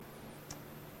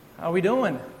How we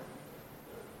doing?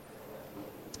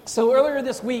 So earlier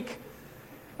this week,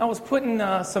 I was putting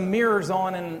some mirrors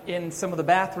on in some of the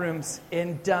bathrooms,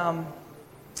 and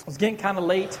it was getting kind of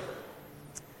late.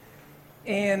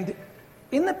 And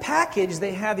in the package,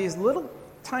 they have these little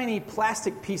tiny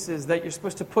plastic pieces that you're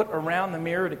supposed to put around the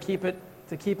mirror to keep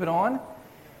it on.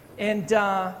 And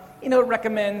it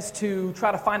recommends to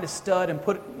try to find a stud and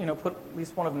put at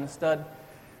least one of them in a stud.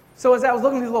 So as I was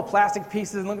looking at these little plastic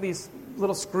pieces and looking at these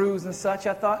little screws and such,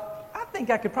 I thought, I think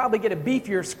I could probably get a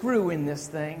beefier screw in this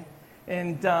thing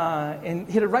and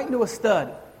hit it right into a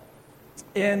stud.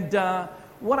 And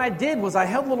what I did was I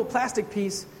held a little plastic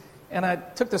piece and I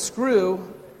took the screw.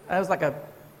 It was like a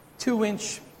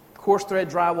 2-inch coarse thread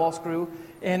drywall screw,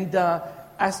 and I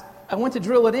went to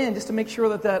drill it in just to make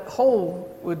sure that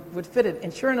hole would fit it.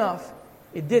 And sure enough,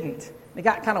 it didn't. It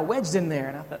got kind of wedged in there,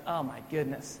 and I thought, oh my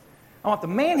goodness. I want to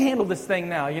manhandle this thing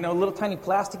now, a little tiny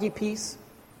plasticky piece.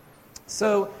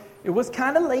 So it was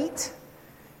kind of late,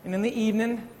 and in the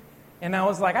evening, and I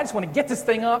was like, I just want to get this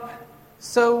thing up.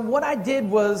 So what I did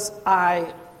was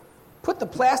I put the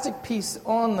plastic piece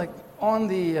on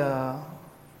the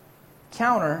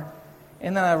counter,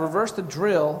 and then I reversed the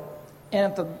drill,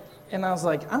 and I was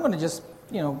like, I'm going to just,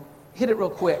 hit it real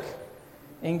quick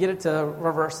and get it to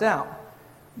reverse out.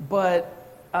 But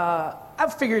I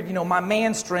figured, my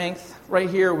man strength right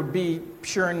here would be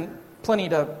sure and plenty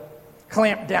to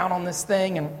clamp down on this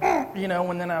thing, and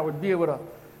and then I would be able to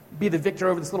be the victor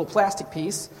over this little plastic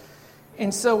piece.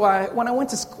 And so when I went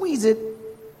to squeeze it,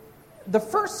 the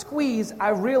first squeeze, I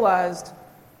realized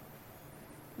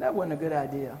that wasn't a good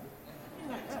idea.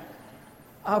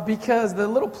 Because the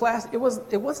little plastic, it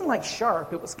wasn't like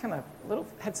sharp. It was kind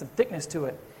of had some thickness to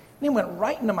it. And it went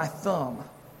right into my thumb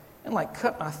and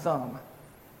cut my thumb.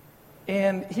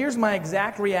 And here's my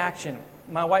exact reaction.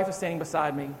 My wife is standing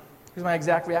beside me. Here's my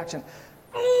exact reaction.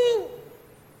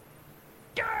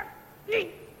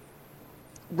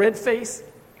 Red face.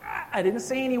 I didn't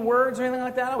say any words or anything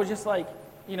like that. I was just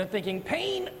thinking,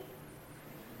 pain.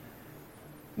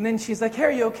 And then she's like, hey,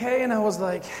 are you okay? And I was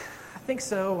like, I think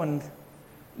so. And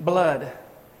blood.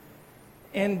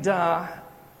 And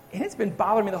it's been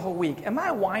bothering me the whole week. Am I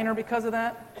a whiner because of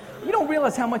that? You don't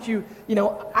realize how much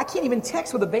I can't even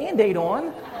text with a Band-Aid on.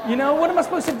 What am I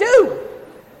supposed to do?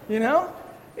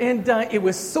 And it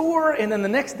was sore, and then the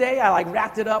next day I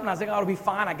wrapped it up, and I was like, oh, it'll be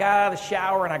fine. I got out of the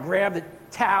shower, and I grabbed the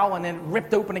towel, and then it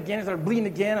ripped open again, and started bleeding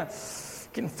again. I'm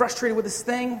getting frustrated with this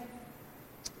thing.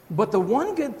 But the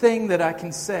one good thing that I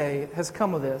can say has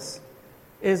come of this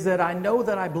is that I know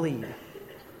that I bleed.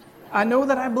 I know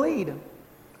that I bleed.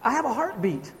 I have a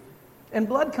heartbeat, and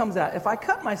blood comes out. If I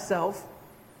cut myself,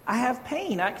 I have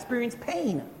pain. I experience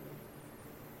pain.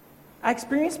 I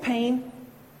experience pain,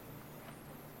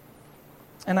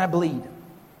 and I bleed.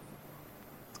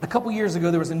 A couple years ago,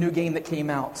 there was a new game that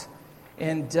came out,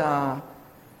 and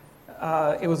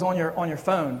it was on your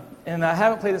phone. And I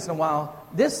haven't played this in a while.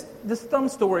 This thumb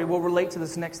story will relate to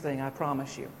this next thing, I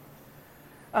promise you.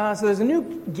 So there's a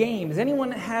new game. Does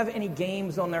anyone have any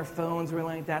games on their phones or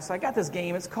anything like that? So I got this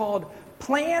game. It's called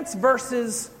Plants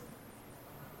vs.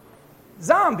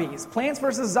 Zombies. Plants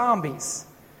vs. Zombies.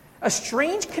 A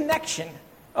strange connection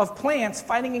of plants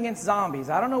fighting against zombies.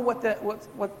 I don't know what that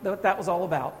was all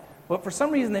about. But for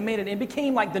some reason they made it. It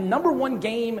became the number one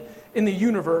game in the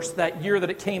universe that year that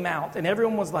it came out. And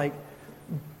everyone was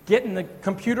getting the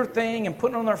computer thing and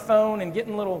putting it on their phone and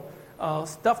getting little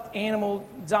stuffed animal,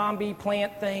 zombie,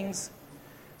 plant things.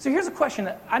 So here's a question.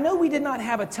 I know we did not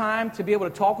have a time to be able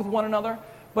to talk with one another,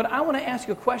 but I want to ask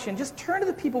you a question. Just turn to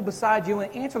the people beside you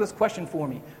and answer this question for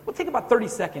me. We'll take about 30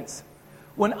 seconds.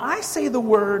 When I say the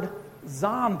word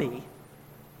zombie,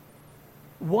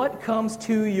 what comes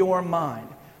to your mind?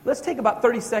 Let's take about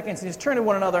 30 seconds and just turn to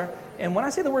one another. And when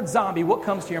I say the word zombie, what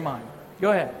comes to your mind?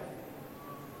 Go ahead.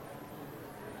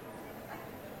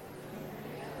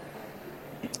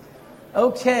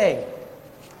 Okay.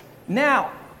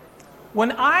 Now,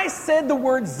 when I said the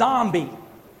word zombie,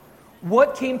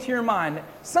 what came to your mind?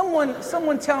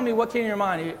 Someone tell me what came to your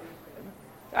mind.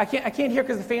 I can't hear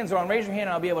because the fans are on. Raise your hand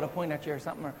and I'll be able to point at you or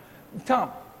something. Or,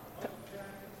 Tom.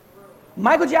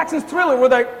 Michael Jackson's Thriller, where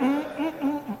they,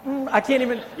 I can't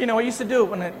even, I used to do it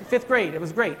when in 5th grade. It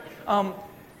was great.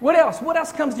 What else? What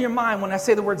else comes to your mind when I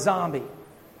say the word zombie?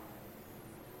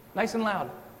 Nice and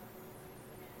loud.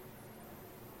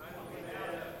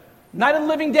 Night of the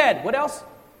Living Dead. What else?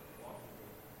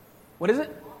 What is it?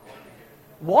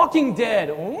 Walking Dead.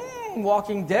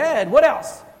 Walking Dead. What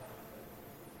else?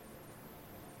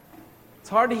 It's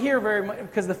hard to hear very much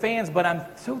because of the fans, but I'm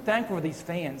so thankful for these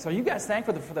fans. Are you guys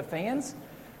thankful for the fans?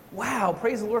 Wow,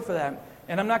 praise the Lord for that.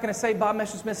 And I'm not going to say Bob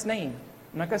Messersmith's name,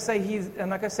 I'm not going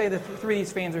to say the three of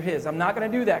these fans are his. I'm not going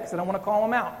to do that because I don't want to call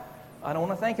him out. I don't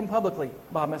want to thank him publicly,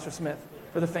 Bob Messersmith,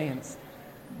 for the fans.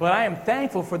 But I am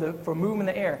thankful for moving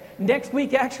the air. Next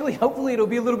week, actually, hopefully it'll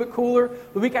be a little bit cooler.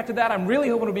 The week after that, I'm really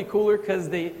hoping it'll be cooler because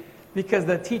the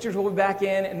teachers will be back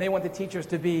in, and they want the teachers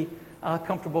to be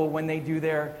comfortable when they do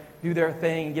their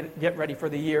thing and get ready for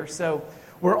the year. So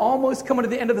we're almost coming to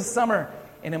the end of the summer,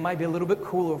 and it might be a little bit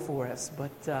cooler for us.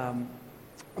 But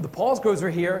the Paulsgroves are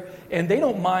here, and they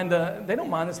don't mind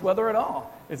this weather at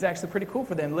all. It's actually pretty cool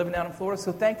for them living down in Florida.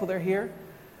 So thankful they're here.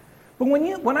 But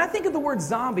when I think of the word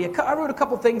zombie, I wrote a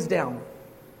couple things down.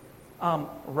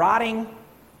 Rotting.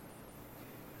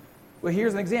 Well,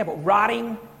 here's an example.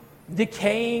 Rotting,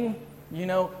 decaying,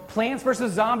 Plants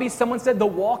vs. Zombies. Someone said The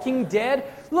Walking Dead.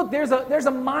 Look, there's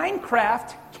a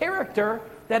Minecraft character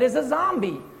that is a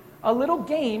zombie. A little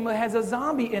game that has a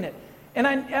zombie in it. And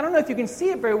I don't know if you can see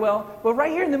it very well, but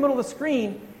right here in the middle of the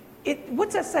screen,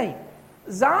 what's that say?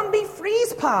 Zombie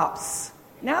Freeze Pops.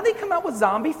 Now they come out with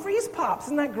Zombie Freeze Pops.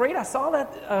 Isn't that great? I saw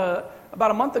that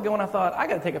about a month ago, and I thought, I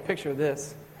got to take a picture of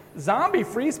this. Zombie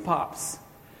Freeze Pops.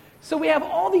 So we have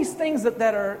all these things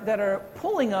that are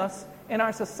pulling us in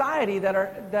our society that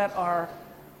are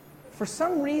for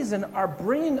some reason are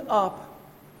bringing up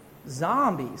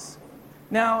zombies.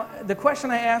 Now, the question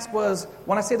I asked was,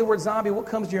 when I say the word zombie, what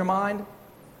comes to your mind?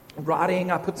 Rotting,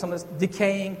 I put some of this,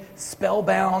 decaying,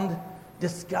 spellbound,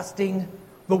 disgusting,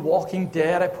 The Walking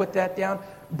Dead, I put that down.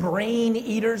 Brain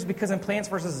eaters, because in Plants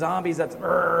vs. Zombies, that's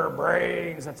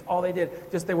brains, that's all they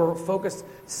did. Just they were focused,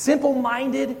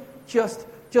 simple-minded, just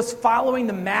following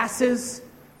the masses,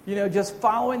 just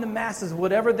following the masses,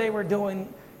 whatever they were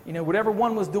doing, whatever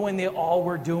one was doing, they all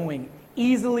were doing.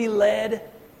 Easily led,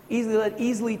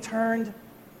 easily turned.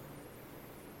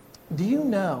 Do you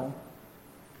know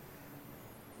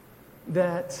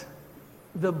that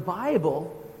the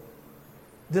Bible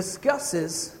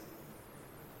discusses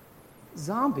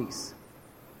zombies?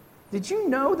 Did you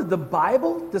know that the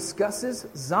Bible discusses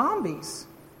zombies?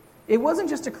 It wasn't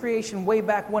just a creation way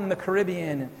back when in the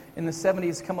Caribbean in the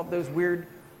 70s, come up those weird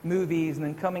movies and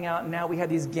then coming out, and now we have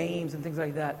these games and things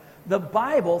like that. The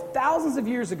Bible, thousands of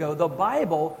years ago, the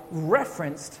Bible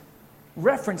referenced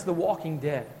The Walking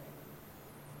Dead.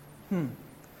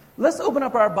 Let's open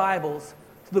up our Bibles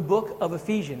to the book of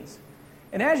Ephesians.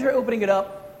 And as you're opening it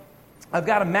up, I've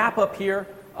got a map up here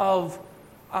of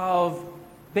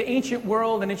the ancient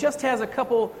world, and it just has a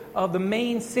couple of the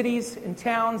main cities and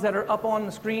towns that are up on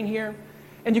the screen here.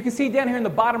 And you can see down here in the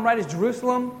bottom right is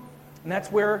Jerusalem, and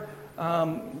that's where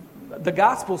the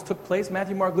Gospels took place,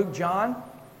 Matthew, Mark, Luke, John.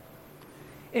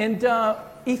 And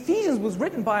Ephesians was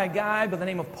written by a guy by the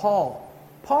name of Paul.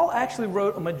 Paul actually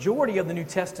wrote a majority of the New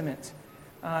Testament.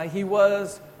 He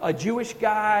was a Jewish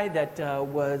guy that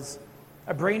was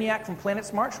a brainiac from planet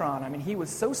Smartron. I mean, he was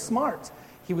so smart.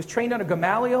 He was trained under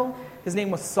Gamaliel. His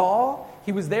name was Saul.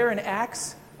 He was there in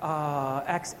Acts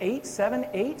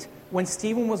 8, when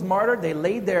Stephen was martyred. They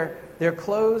laid their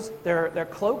cloaks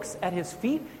at his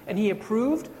feet, and he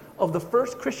approved of the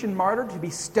first Christian martyr to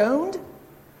be stoned.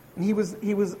 And he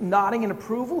was nodding in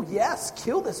approval. Yes,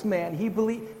 kill this man.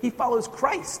 He follows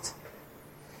Christ.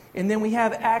 And then we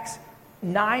have Acts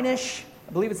 9-ish.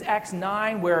 I believe it's Acts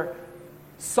 9, where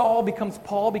Saul becomes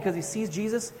Paul because he sees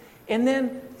Jesus. And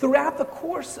then throughout the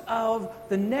course of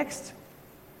the next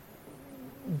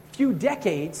few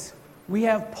decades, we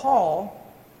have Paul.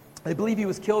 I believe he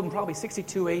was killed in probably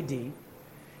 62 AD.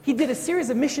 He did a series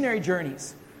of missionary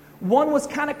journeys. One was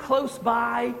kind of close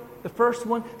by, the first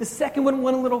one. The second one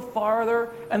went a little farther,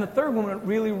 and the third one went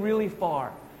really, really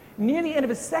far. Near the end of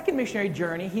his second missionary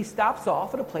journey, he stops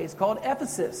off at a place called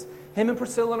Ephesus. Him and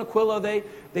Priscilla and Aquila, they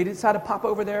decide to pop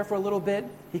over there for a little bit.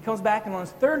 He comes back, and on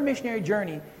his third missionary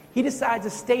journey, he decides to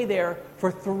stay there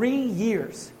for 3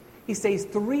 years. He stays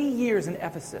 3 years in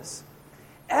Ephesus.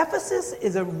 Ephesus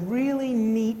is a really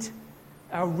neat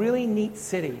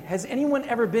city. Has anyone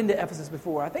ever been to Ephesus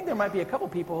before? I think there might be a couple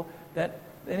people that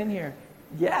in here.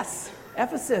 Yes,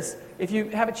 Ephesus. If you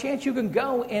have a chance, you can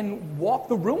go and walk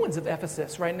the ruins of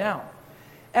Ephesus right now.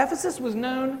 Ephesus was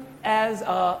known as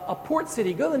a port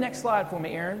city. Go to the next slide for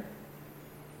me, Aaron.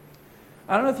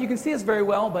 I don't know if you can see this very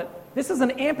well, but this is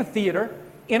an amphitheater.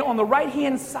 And on the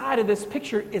right-hand side of this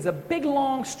picture is a big,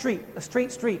 long street, a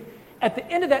straight street. At the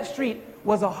end of that street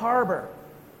was a harbor.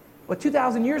 Well,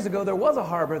 2,000 years ago, there was a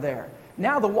harbor there.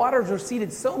 Now the waters are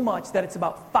receded so much that it's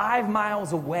about 5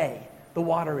 miles away, the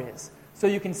water is. So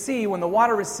you can see when the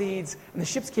water recedes and the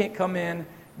ships can't come in,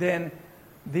 then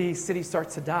the city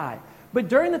starts to die. But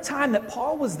during the time that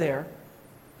Paul was there,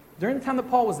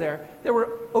 there were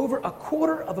over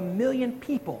 250,000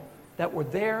 people that were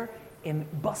there and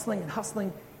bustling and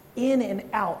hustling in and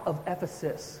out of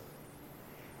Ephesus.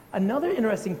 Another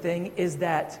interesting thing is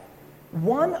that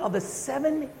one of the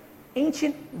 7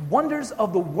 ancient wonders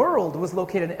of the world was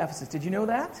located in Ephesus. Did you know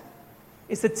that?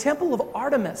 It's the Temple of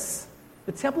Artemis.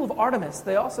 The Temple of Artemis.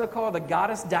 They also call her the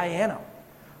goddess Diana.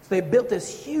 So they built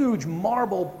this huge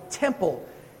marble temple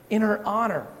in her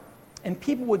honor. And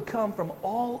people would come from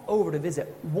all over to visit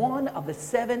one of the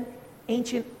 7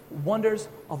 ancient wonders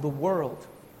of the world.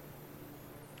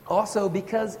 Also,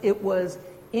 because it was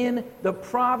in the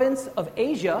province of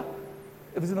Asia,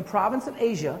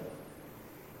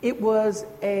 it was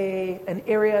an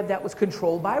area that was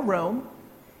controlled by Rome,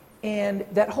 and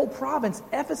that whole province,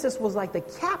 Ephesus, was like the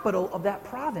capital of that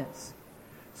province.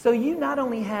 So you not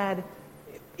only had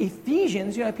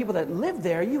Ephesians, you had people that lived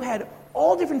there, you had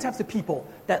all different types of people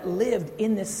that lived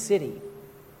in this city.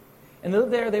 And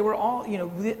there, they were all,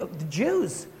 the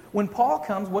Jews. When Paul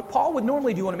comes, what Paul would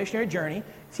normally do on a missionary journey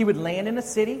is he would land in a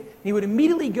city, and he would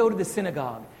immediately go to the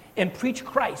synagogue and preach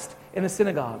Christ in the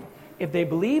synagogue. If they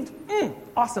believed,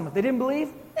 awesome. If they didn't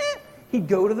believe, he'd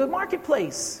go to the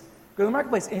marketplace.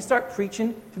 And he'd start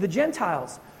preaching to the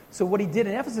Gentiles. So what he did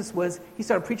in Ephesus was he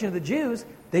started preaching to the Jews.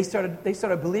 They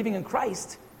started believing in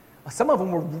Christ. Some of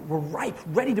them were ripe,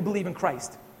 ready to believe in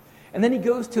Christ. And then he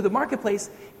goes to the marketplace,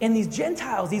 and these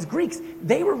Gentiles, these Greeks,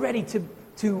 they were ready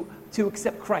to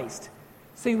accept Christ.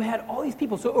 So you had all these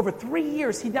people. So over 3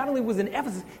 years, he not only was in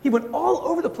Ephesus, he went all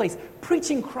over the place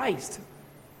preaching Christ.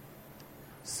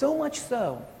 So much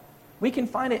so, we can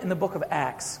find it in the book of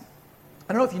Acts.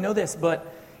 I don't know if you know this,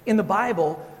 but in the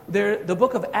Bible, the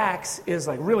book of Acts is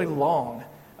like really long.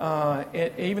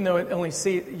 Even though you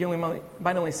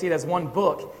might only see it as one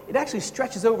book, it actually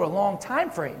stretches over a long time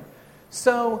frame.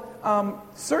 So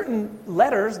certain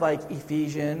letters like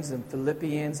Ephesians and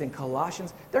Philippians and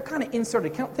Colossians, they're kind of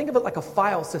inserted. Think of it like a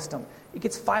file system. It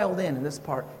gets filed in this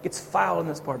part, gets filed in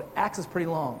this part. Acts is pretty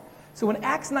long. So in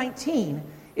Acts 19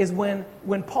 is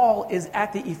when Paul is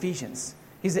at the Ephesians.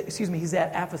 He's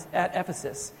at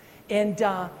Ephesus.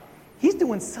 And he's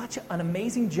doing such an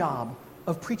amazing job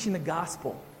of preaching the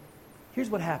gospel. Here's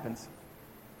what happens.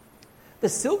 The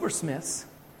silversmiths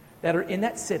that are in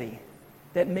that city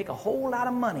that make a whole lot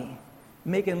of money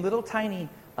making little tiny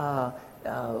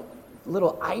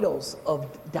little idols of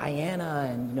Diana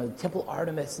and Temple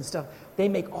Artemis and stuff, they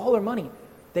make all their money.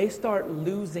 They start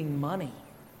losing money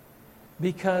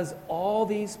because all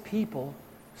these people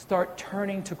start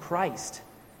turning to Christ.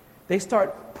 They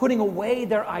start putting away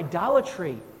their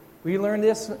idolatry. We learned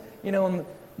this, in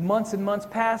months and months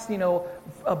past,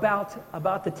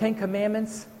 about the 10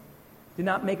 Commandments. Do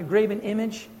not make a graven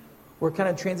image. We're kind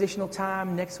of transitional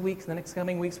time. Next week, the next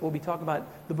coming weeks, we'll be talking about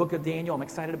the book of Daniel. I'm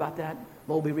excited about that.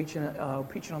 We'll be preaching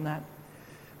on that.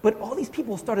 But all these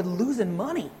people started losing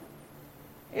money.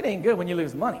 It ain't good when you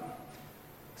lose money.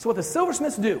 So what the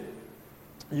silversmiths do,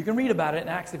 you can read about it in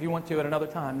Acts if you want to at another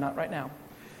time, not right now.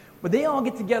 But they all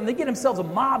get together, they get themselves a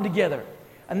mob together,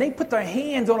 and they put their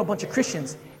hands on a bunch of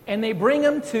Christians, and they bring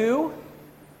them to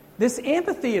this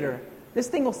amphitheater. This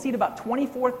thing will seat about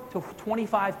 24 to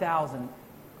 25,000.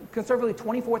 Conservatively,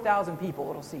 24,000 people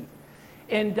it'll seat.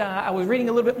 And I was reading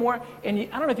a little bit more, and I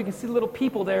don't know if you can see the little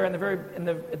people there at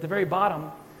the very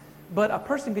bottom, but a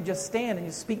person could just stand and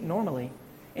just speak normally,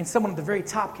 and someone at the very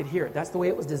top could hear it. That's the way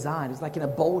it was designed. It was like in a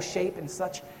bowl shape and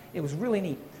such. It was really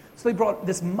neat. So they brought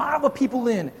this mob of people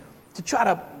in to try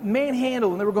to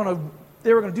manhandle, and they were going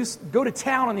to go to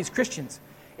town on these Christians.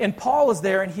 And Paul is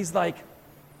there, and he's like,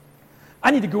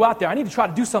 I need to go out there. I need to try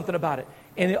to do something about it.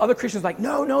 And the other Christians are like,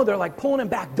 no, they're like pulling him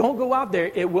back. Don't go out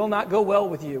there. It will not go well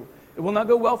with you. It will not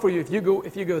go well for you if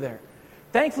you go there.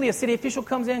 Thankfully, a city official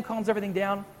comes in, calms everything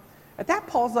down. At that,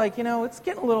 Paul's like, it's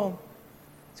getting a little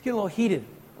heated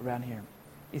around here.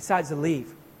 He decides to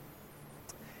leave.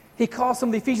 He calls some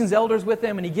of the Ephesians elders with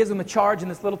him, and he gives them a charge in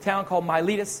this little town called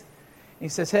Miletus. And he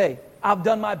says, hey, I've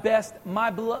done my best. My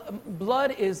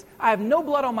I have no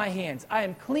blood on my hands. I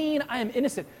am clean. I am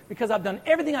innocent because I've done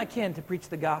everything I can to preach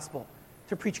the gospel,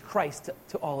 to preach Christ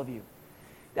to all of you.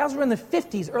 That was around the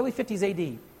 50s, early 50s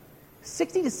AD.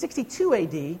 60 to 62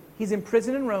 AD, he's in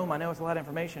prison in Rome. I know it's a lot of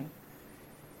information.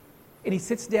 And he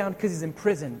sits down because he's in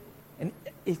prison. And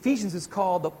Ephesians is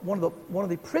called one of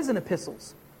the prison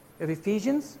epistles. You have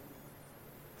Ephesians,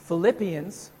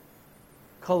 Philippians,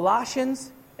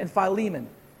 Colossians, and Philemon.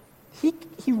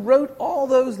 He wrote all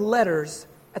those letters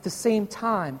at the same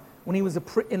time when he was a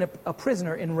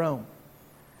prisoner in Rome.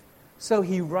 So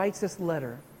he writes this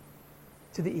letter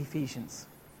to the Ephesians,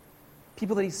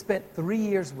 people that he spent 3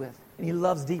 years with and he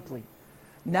loves deeply,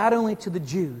 not only to the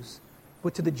Jews,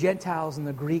 but to the Gentiles and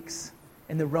the Greeks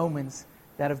and the Romans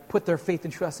that have put their faith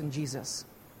and trust in Jesus.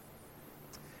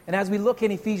 And as we look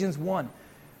in Ephesians 1,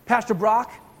 Pastor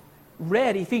Brock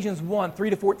read Ephesians 1, 3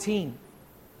 to 14.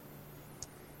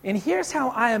 And here's how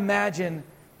I imagine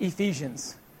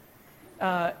Ephesians.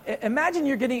 Imagine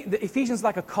you're getting the Ephesians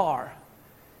like a car.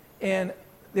 And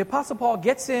the Apostle Paul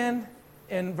gets in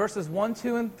verses 1,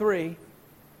 2, and 3,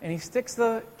 and he sticks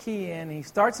the key in, and he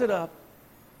starts it up,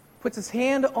 puts his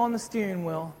hand on the steering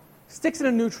wheel, sticks it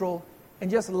in neutral,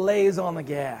 and just lays on the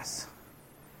gas.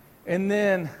 And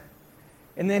then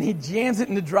he jams it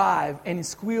into drive, and he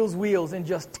squeals wheels and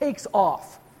just takes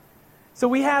off. So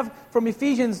we have from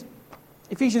Ephesians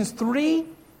 3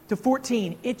 to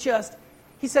 14, he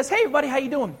says, hey, everybody, how you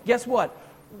doing? Guess what?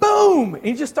 Boom! And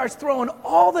he just starts throwing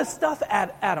all this stuff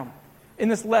at them in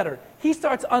this letter. He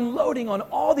starts unloading on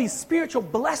all these spiritual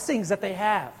blessings that they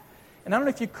have. And I don't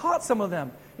know if you caught some of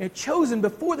them. You're chosen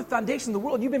before the foundation of the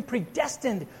world. You've been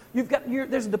predestined.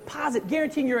 There's a deposit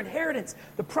guaranteeing your inheritance,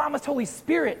 the promised Holy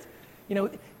Spirit.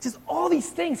 Just all these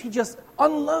things he just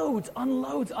unloads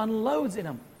in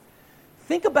them.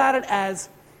 Think about it as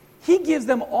he gives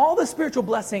them all the spiritual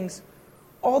blessings,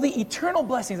 all the eternal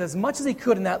blessings, as much as he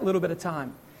could in that little bit of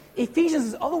time. Ephesians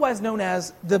is otherwise known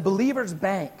as the believer's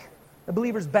bank. The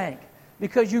believer's bank.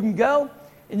 Because you can go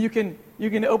and you can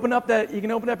open up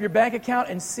your bank account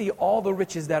and see all the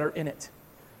riches that are in it.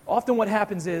 Often what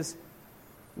happens is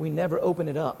we never open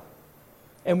it up.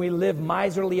 And we live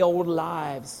miserly old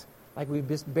lives, like we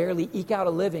just barely eke out a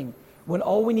living, when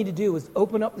all we need to do is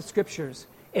open up the scriptures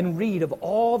and read of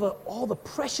all the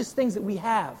precious things that we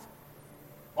have,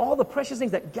 all the precious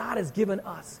things that God has given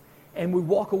us, and we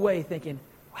walk away thinking,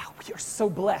 wow, we are so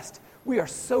blessed. We are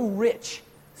so rich,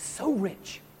 so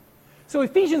rich. So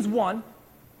Ephesians 1,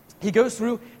 he goes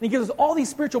through and he gives us all these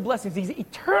spiritual blessings, these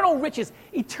eternal riches,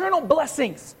 eternal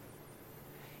blessings.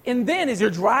 And then as you're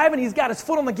driving, he's got his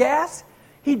foot on the gas,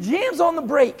 he jams on the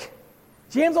brake,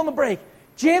 jams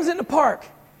it in the park,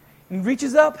 and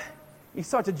reaches up, he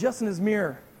starts adjusting his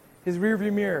mirror, his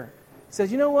rearview mirror. He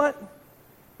says, you know what?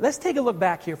 Let's take a look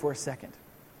back here for a second.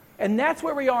 And that's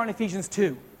where we are in Ephesians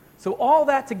 2. So all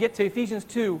that to get to Ephesians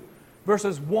 2,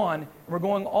 verses 1, and we're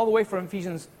going all the way from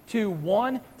Ephesians 2,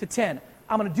 1 to 10.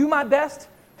 I'm going to do my best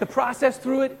to process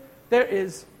through it. There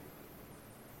is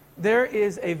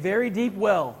a very deep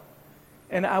well,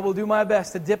 and I will do my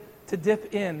best to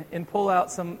dip in and pull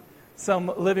out some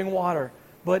living water.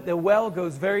 But the well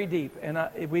goes very deep, and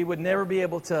we would never be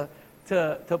able to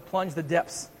plunge the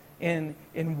depths in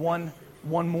one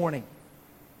morning.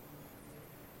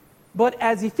 But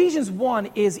as Ephesians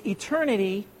 1 is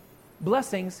eternity,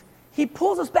 blessings, he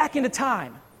pulls us back into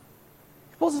time.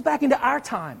 He pulls us back into our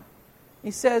time.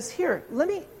 He says, here, let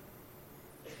me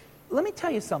tell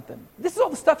you something. This is all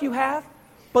the stuff you have,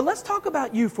 but let's talk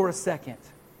about you for a second.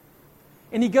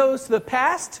 And he goes to the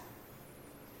past,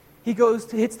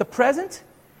 hits the present,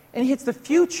 and he hits the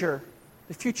future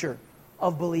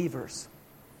of believers.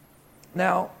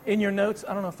 Now, in your notes,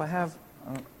 I don't know if I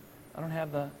don't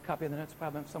have the copy of the notes,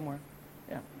 probably somewhere.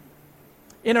 Yeah.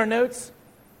 In our notes,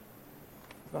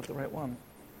 about the right one,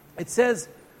 it says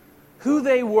who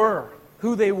they were.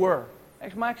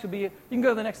 Actually, you can go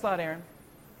to the next slide, Aaron.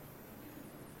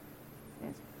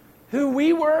 Who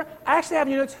we were. I actually have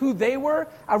in your notes who they were.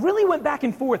 I really went back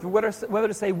and forth whether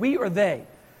to say we or they.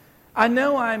 I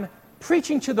know I'm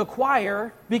preaching to the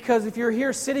choir because if you're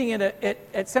here sitting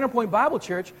at Centerpoint Bible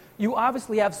Church, you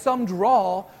obviously have some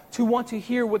draw to want to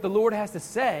hear what the Lord has to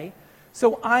say.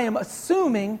 So I am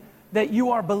assuming that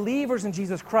you are believers in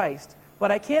Jesus Christ.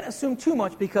 But I can't assume too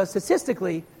much because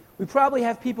statistically, we probably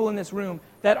have people in this room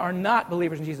that are not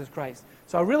believers in Jesus Christ.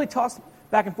 So I really toss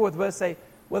back and forth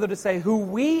whether to say who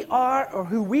we are or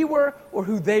who we were or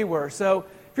who they were. So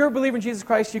if you're a believer in Jesus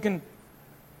Christ, you can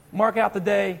mark out the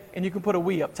day and you can put a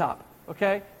we up top.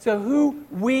 Okay? So who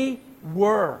we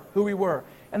were.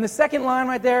 And the second line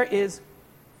right there is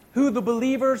who the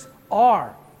believers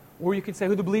are. Or you can say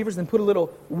who the believers and put a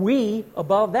little we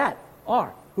above that.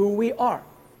 Are. Who we are.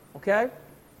 Okay?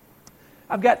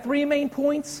 I've got 3 main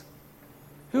points.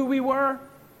 Who we were,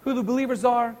 who the believers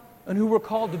are, and who we're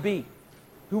called to be.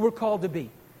 Who we're called to be.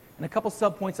 And a couple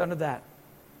subpoints under that.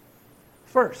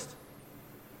 First,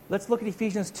 let's look at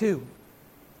Ephesians 2.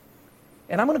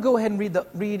 And I'm going to go ahead and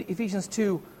read Ephesians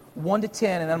 2, 1 to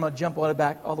 10, and then I'm going to jump all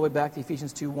the way back to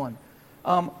Ephesians 2, 1.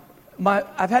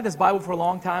 I've had this Bible for a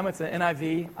long time. It's an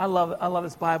NIV. I love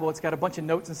this Bible. It's got a bunch of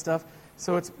notes and stuff.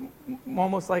 So it's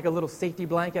almost like a little safety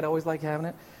blanket. I always like having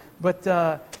it. But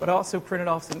I also printed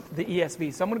off the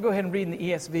ESV. So I'm going to go ahead and read in the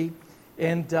ESV,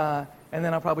 and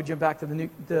then I'll probably jump back to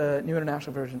the New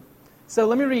International Version. So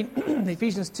let me read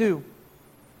Ephesians 2,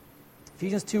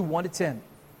 1 to 10.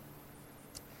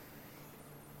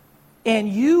 And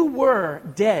you were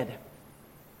dead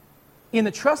in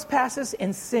the trespasses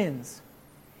and sins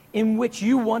in which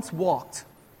you once walked,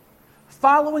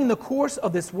 following the course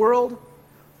of this world,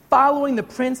 following the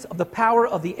prince of the power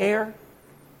of the air,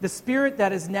 the spirit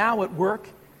that is now at work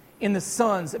in the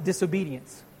sons of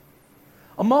disobedience,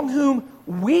 among whom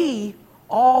we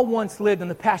all once lived in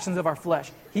the passions of our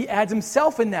flesh. He adds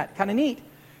himself in that. Kind of neat.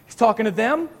 He's talking to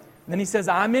them, and then he says,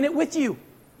 I'm in it with you.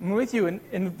 I'm with you.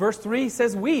 In verse 3, he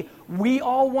says, we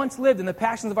all once lived in the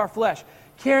passions of our flesh,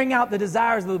 carrying out the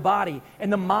desires of the body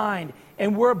and the mind,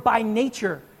 and were by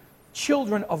nature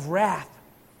children of wrath,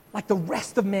 like the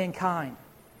rest of mankind.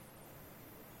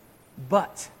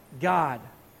 But God,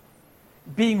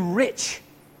 being rich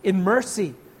in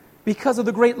mercy, because of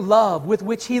the great love with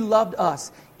which he loved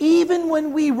us, even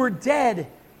when we were dead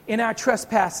in our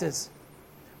trespasses,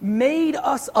 made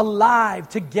us alive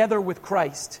together with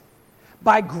Christ.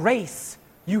 By grace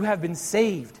you have been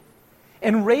saved,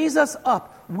 and raised us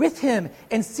up with him,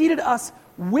 and seated us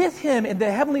with him in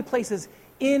the heavenly places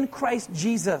in Christ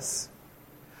Jesus,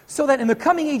 so that in the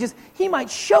coming ages he might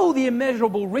show the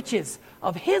immeasurable riches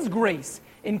of his grace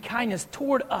and kindness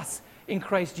toward us in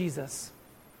Christ Jesus.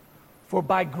 For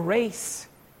by grace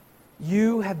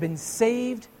you have been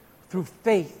saved through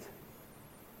faith.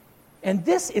 And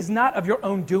this is not of your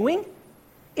own doing.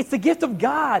 It's the gift of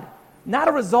God, not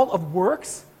a result of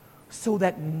works, so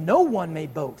that no one may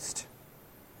boast.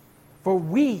 For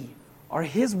we are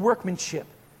his workmanship,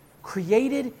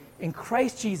 created in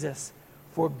Christ Jesus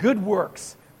for good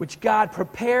works, which God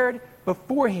prepared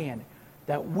beforehand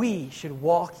that we should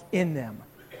walk in them.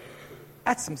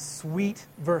 That's some sweet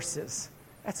verses.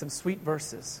 That's some sweet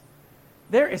verses.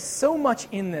 There is so much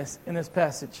in this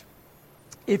passage.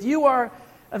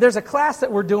 There's a class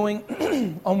that we're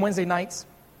doing on Wednesday nights,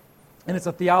 and it's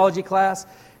a theology class.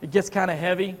 It gets kind of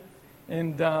heavy,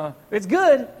 and it's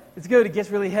good. It's good. It gets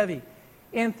really heavy.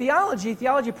 And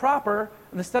theology proper,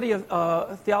 and the study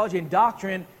of theology and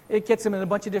doctrine, it gets them in a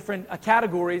bunch of different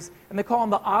categories, and they call them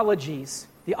the ologies.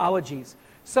 The ologies.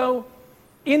 So,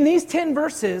 in these 10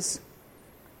 verses,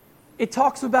 it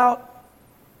talks about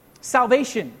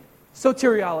salvation,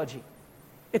 soteriology.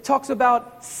 It talks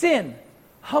about sin,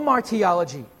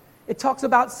 hamartiology. It talks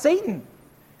about Satan,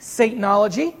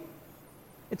 Satanology.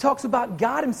 It talks about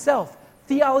God himself,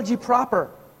 theology proper.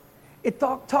 It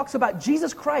talks about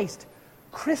Jesus Christ,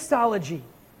 Christology.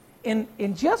 And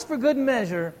just for good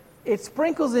measure, it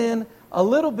sprinkles in a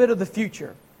little bit of the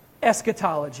future,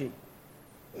 eschatology.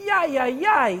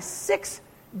 6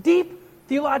 deep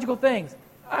theological things.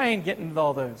 I ain't getting into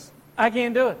all those. I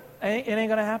can't do it. It ain't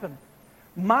going to happen.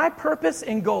 My purpose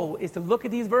and goal is to look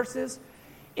at these verses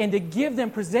and to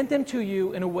present them to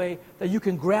you in a way that you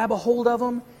can grab a hold of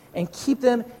them and keep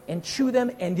them and chew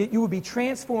them, and you will be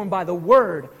transformed by the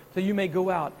Word so you may go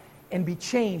out and be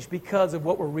changed because of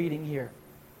what we're reading here.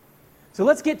 So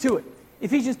let's get to it.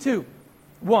 Ephesians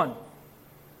 2:1.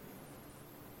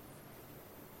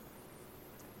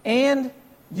 And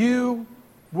you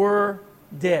were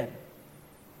dead.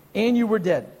 And you were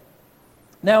dead.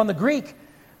 Now in the Greek,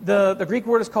 the Greek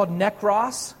word is called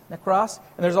nekros, and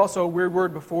there's also a weird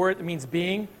word before it that means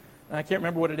being. And I can't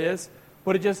remember what it is,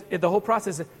 but the whole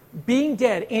process is being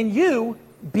dead, and you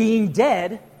being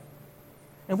dead. And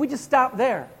if we just stop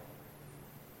there,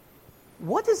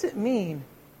 what does it mean?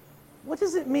 What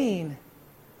does it mean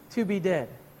to be dead?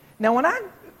 Now when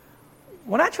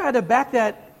I tried to back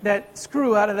that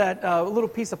screw out of that little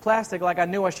piece of plastic, like I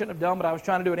knew I shouldn't have done, but I was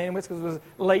trying to do it anyways because it was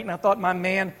late, and I thought my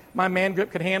man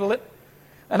grip could handle it.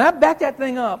 And I backed that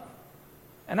thing up,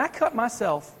 and I cut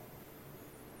myself.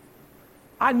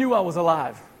 I knew I was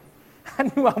alive. I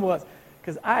knew I was,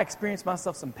 because I experienced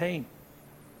myself some pain.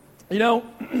 You know,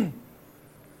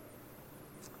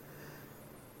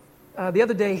 the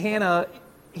other day, Hannah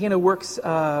works.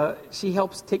 She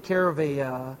helps take care of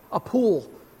a pool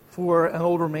for an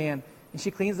older man. And she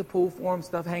cleans the pool for him,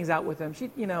 stuff, hangs out with him.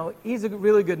 He's a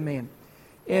really good man.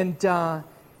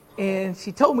 And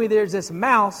she told me there's this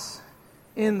mouse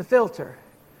in the filter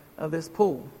of this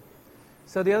pool.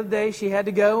 So the other day she had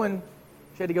to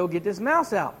go get this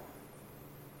mouse out.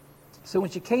 So when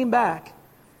she came back,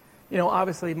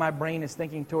 obviously my brain is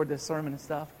thinking toward this sermon and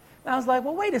stuff. And I was like,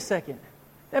 well, wait a second.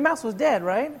 That mouse was dead,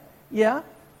 right? Yeah.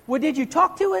 Well, did you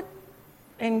talk to it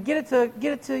and get it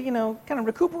to kind of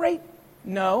recuperate?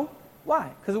 No.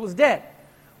 Why? Because it was dead.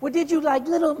 Well, did you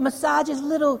massage his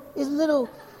little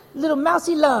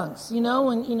mousy lungs,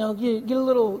 and you get a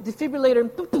little defibrillator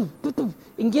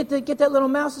and get that little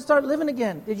mouse to start living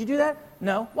again? Did you do that?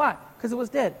 No. Why? Because it was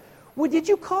dead. Well, did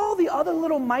you call the other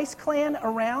little mice clan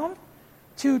around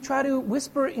to try to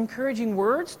whisper encouraging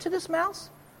words to this mouse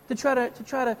to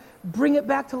try to bring it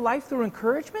back to life through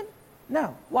encouragement?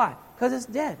 No. Why? Because it's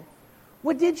dead.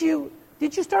 What did you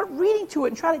start reading to it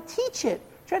and try to teach it?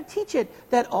 Try to teach it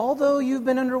that although you've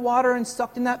been underwater and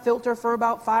sucked in that filter for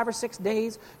about 5 or 6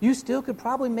 days, you still could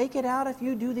probably make it out if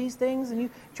you do these things, and you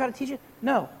try to teach it?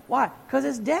 No. Why? Because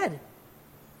it's dead.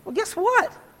 Well, guess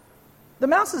what? The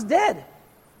mouse is dead.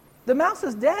 The mouse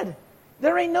is dead.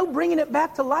 There ain't no bringing it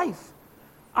back to life.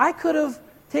 I could have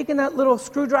taken that little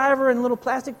screwdriver and little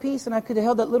plastic piece, and I could have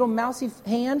held that little mousy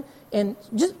hand and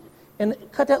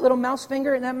cut that little mouse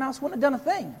finger, and that mouse wouldn't have done a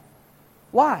thing.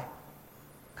 Why?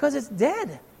 Because it's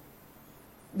dead.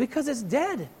 Because it's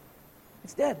dead.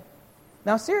 It's dead.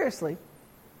 Now, seriously,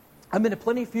 I've been to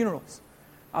plenty of funerals.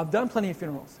 I've done plenty of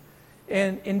funerals.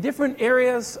 And in different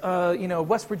areas,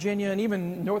 West Virginia and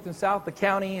even north and south, the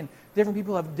county, and different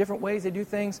people have different ways they do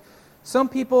things. Some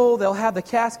people, they'll have the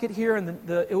casket here, and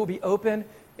it will be open,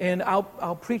 and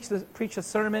I'll preach a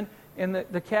sermon, and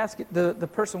the casket, the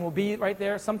person will be right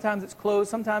there. Sometimes it's closed.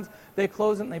 Sometimes they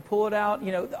close it and they pull it out.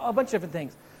 A bunch of different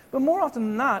things. But more often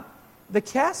than not, the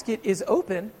casket is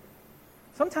open.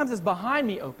 Sometimes it's behind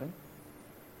me open.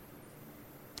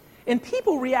 And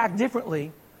people react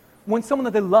differently when someone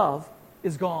that they love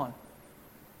is gone,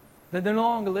 that they're no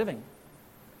longer living.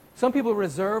 Some people are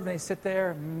reserved and they sit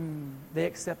there, they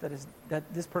accept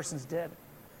that this person's dead.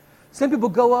 Some people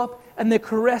go up and they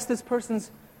caress this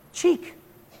person's cheek.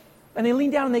 And they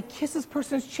lean down and they kiss this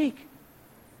person's cheek.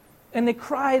 And they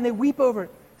cry and they weep over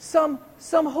it. Some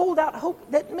hold out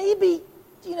hope that maybe,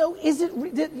 is it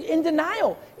in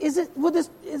denial? Is it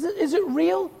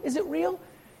real? Is it real?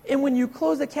 And when you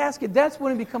close the casket, that's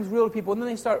when it becomes real to people. And then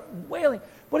they start wailing.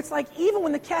 But it's like even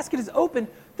when the casket is open,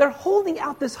 they're holding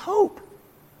out this hope.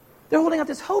 They're holding out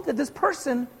this hope that this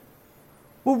person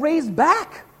will raise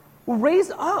back, will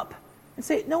raise up, and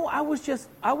say, "No, I was just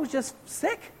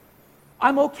sick.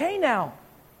 I'm okay now."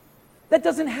 That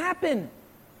doesn't happen.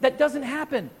 That doesn't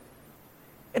happen.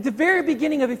 At the very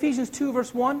beginning of Ephesians 2,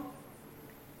 verse 1,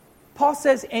 Paul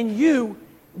says, "And you,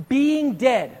 being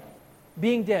dead."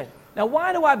 Now,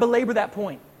 why do I belabor that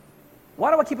point?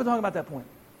 Why do I keep on talking about that point?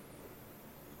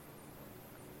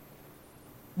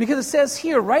 Because it says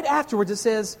here, right afterwards, it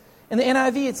says, in the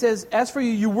NIV, it says, "As for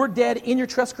you, you were dead in your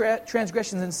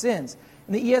transgressions and sins."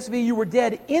 In the ESV, "You were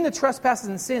dead in the trespasses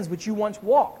and sins which you once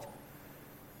walked."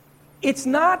 It's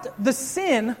not the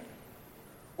sin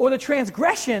or the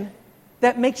transgression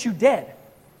that makes you dead.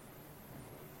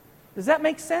 Does that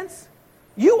make sense?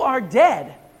 You are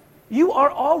dead. You are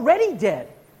already dead.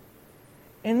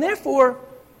 And therefore,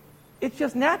 it's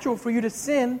just natural for you to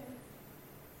sin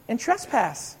and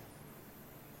trespass.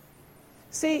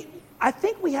 See, I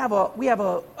think we have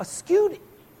a skewed,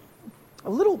 a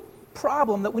little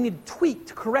problem that we need to tweak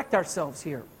to correct ourselves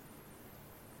here.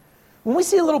 When we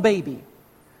see a little baby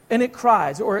and it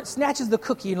cries or it snatches the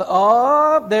cookie,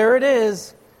 oh, there it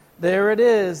is. There it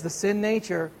is, the sin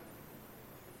nature.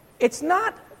 It's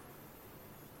not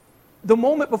the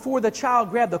moment before the child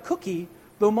grabbed the cookie,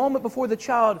 the moment before the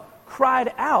child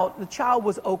cried out, the child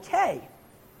was okay.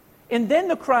 And then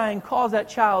the crying caused that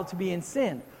child to be in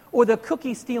sin. Or the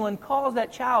cookie stealing caused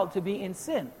that child to be in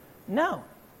sin. No.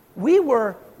 We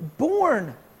were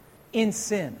born in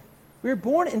sin. We were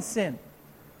born in sin.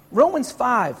 Romans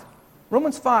 5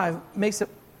 makes it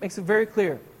very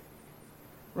clear.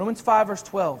 Romans 5, verse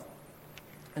 12.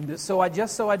 And so I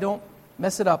don't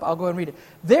mess it up, I'll go ahead and read it.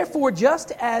 "Therefore,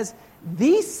 just as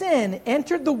the sin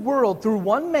entered the world through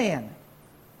one man,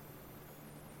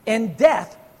 and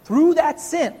death through that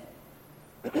sin,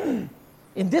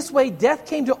 in this way death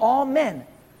came to all men,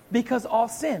 because all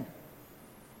sinned."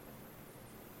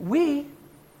 We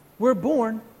were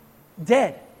born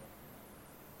dead.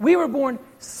 We were born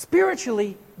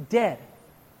spiritually dead.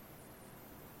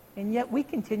 And yet we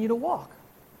continue to walk.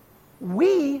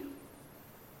 We,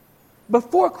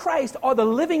 before Christ, are the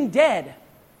living dead.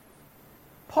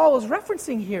 Paul is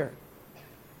referencing here.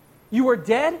 You were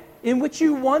dead in which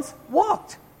you once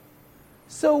walked.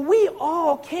 So we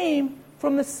all came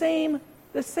from the same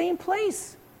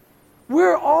place.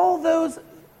 We're all those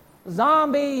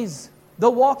zombies, the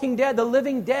walking dead, the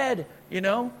living dead,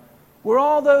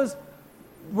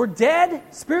 We're dead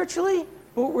spiritually,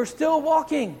 but we're still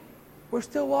walking. We're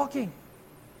still walking.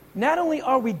 Not only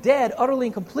are we dead utterly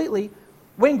and completely,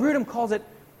 Wayne Grudem calls it,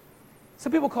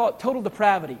 some people call it total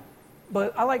depravity.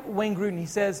 But I like Wayne Grudem. He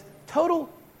says, total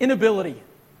inability.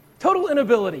 Total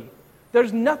inability.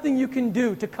 There's nothing you can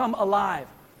do to come alive.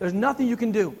 There's nothing you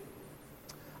can do.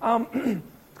 It's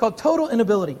called total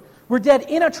inability. We're dead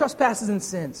in our trespasses and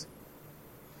sins.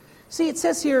 See, it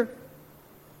says here,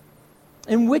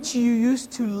 in which you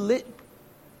used to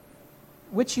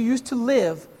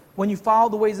live when you follow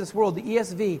the ways of this world, the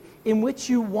ESV, in which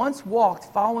you once walked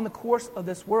following the course of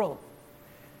this world.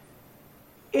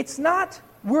 It's not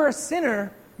we're a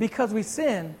sinner because we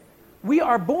sin. We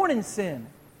are born in sin.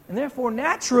 And therefore,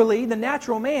 naturally, the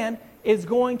natural man is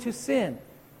going to sin,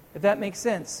 if that makes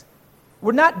sense.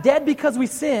 We're not dead because we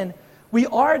sin. We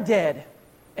are dead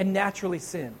and naturally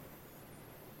sin.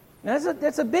 Now,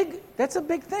 that's a big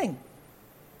thing.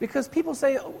 Because people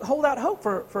say, hold out hope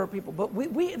for people. But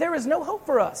there is no hope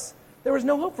for us. There is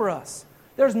no hope for us.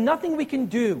 There's nothing we can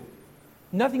do.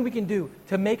 Nothing we can do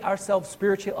to make ourselves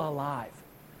spiritually alive.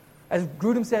 As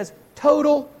Grudem says,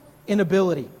 total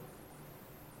inability.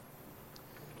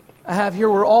 I have here,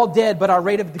 we're all dead, but our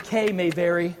rate of decay may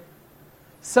vary.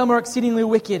 Some are exceedingly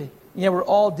wicked, and yet we're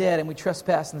all dead and we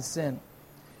trespass in sin.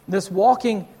 This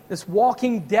walking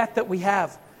death that we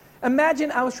have.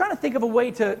 Imagine, I was trying to think of a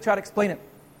way to try to explain it.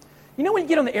 You know when you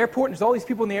get on the airport and there's all these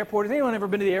people in the airport? Has anyone ever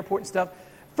been to the airport and stuff?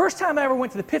 First time I ever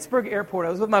went to the Pittsburgh airport, I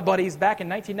was with my buddies back in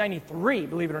 1993,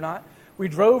 believe it or not. We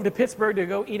drove to Pittsburgh to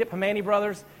go eat at Primanti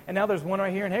Brothers, and now there's one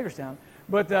right here in Hagerstown.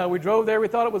 But we drove there, we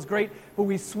thought it was great. But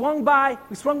we swung by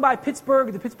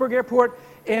Pittsburgh, the Pittsburgh airport,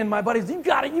 and my buddies, you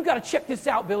got to check this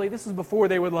out, Billy. This is before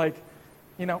they would and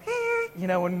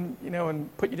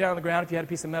put you down on the ground if you had a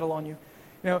piece of metal on you.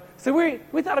 So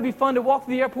we thought it'd be fun to walk to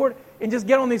the airport and just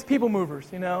get on these people movers,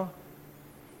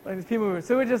 like these people movers.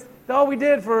 So all we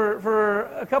did for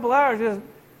a couple hours just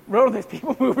rode on these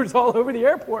people movers all over the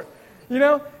airport.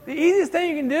 The easiest thing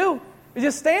you can do is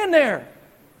just stand there.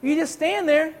 You just stand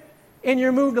there and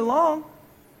you're moved along.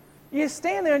 You just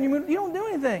stand there and you don't do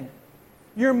anything.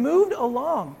 You're moved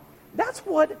along. That's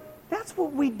what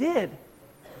we did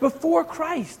before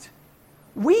Christ.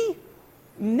 We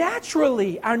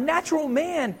naturally, our natural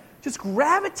man just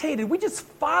gravitated. We just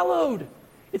followed.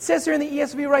 It says here in the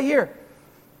ESV right here.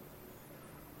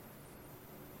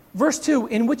 Verse 2,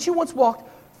 in which you once walked,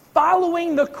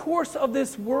 following the course of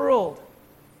this world.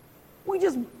 We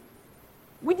didn't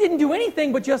do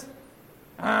anything but just,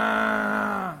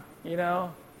 the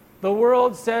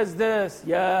world says this,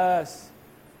 yes,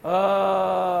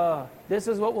 this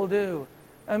is what we'll do.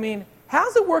 I mean,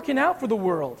 how's it working out for the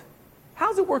world?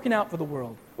 How's it working out for the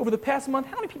world? Over the past month,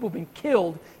 how many people have been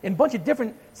killed in a bunch of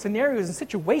different scenarios and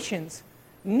situations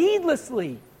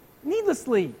needlessly?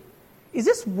 Is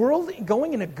this world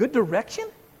going in a good direction?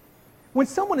 When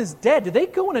someone is dead, do they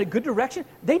go in a good direction?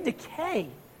 They decay.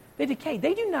 They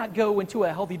do not go into a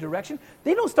healthy direction.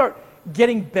 They don't start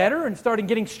getting better and starting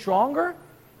getting stronger.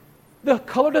 The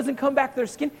color doesn't come back to their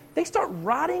skin. They start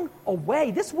rotting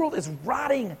away. This world is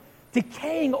rotting,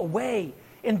 decaying away.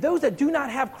 And those that do not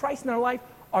have Christ in their life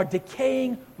are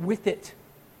decaying with it.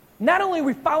 Not only are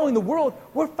we following the world,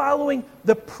 we're following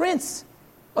the prince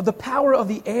of the power of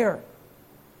the air.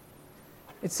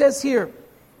 It says here,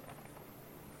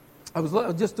 I was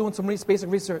just doing some basic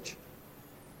research.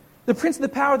 The prince of the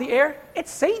power of the air,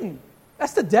 it's Satan.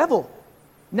 That's the devil.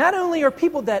 Not only are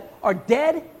people that are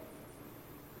dead,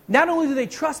 not only do they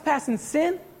trespass and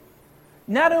sin,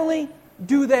 not only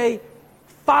do they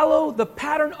follow the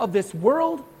pattern of this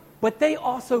world, but they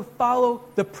also follow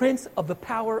the prince of the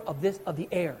power of the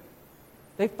air.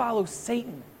 They follow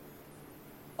Satan.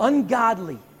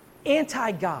 Ungodly,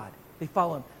 anti-God. They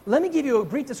follow him. Let me give you a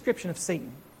brief description of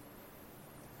Satan.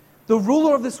 The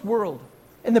ruler of this world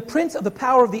and the prince of the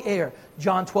power of the air.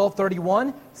 John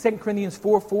 12:31, 2 Corinthians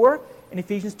 4:4, and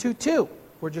Ephesians 2:2.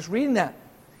 We're just reading that.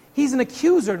 He's an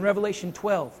accuser in Revelation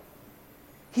 12.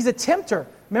 He's a tempter.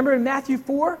 Remember in Matthew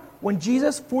 4, when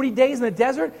Jesus, 40 days in the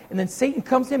desert, and then Satan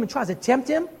comes to him and tries to tempt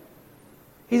him?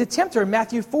 He's a tempter in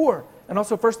Matthew 4, and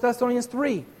also 1 Thessalonians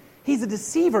 3. He's a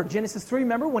deceiver. Genesis 3,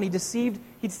 remember when he deceived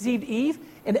Eve,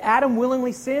 and Adam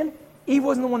willingly sinned? Eve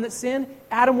wasn't the one that sinned.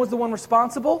 Adam was the one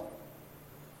responsible.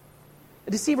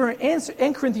 A deceiver in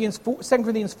 2 Corinthians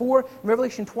 4, and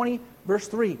Revelation 20, verse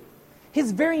 3.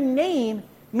 His very name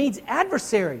means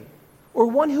adversary, or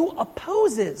one who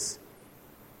opposes.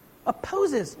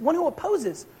 One who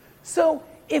opposes. So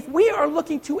if we are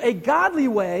looking to a godly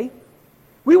way,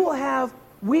 we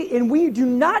do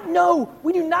not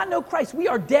know Christ. We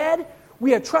are dead.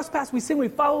 We have trespassed. We sin. We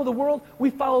follow the world. We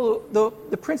follow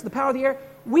the prince, the power of the air.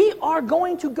 We are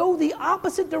going to go the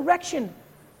opposite direction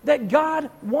that God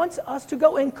wants us to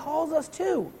go and calls us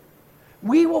to.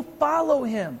 We will follow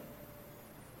him.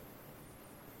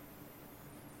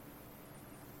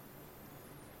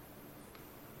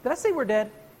 Did I say we're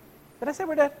dead?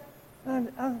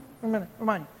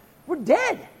 Remind you. We're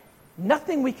dead.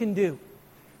 Nothing we can do.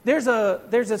 There's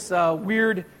this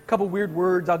couple weird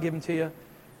words, I'll give them to you.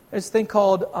 There's this thing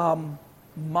called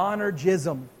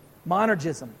monergism.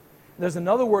 Monergism. There's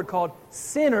another word called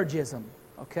synergism.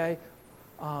 Okay?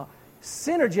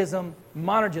 Synergism,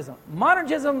 monergism.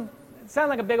 Monergism sounds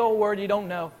like a big old word you don't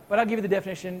know, but I'll give you the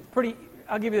definition.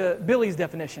 I'll give you Billy's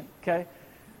definition, okay?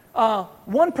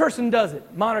 One person does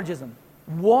it, monergism.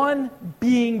 One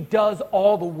being does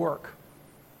all the work.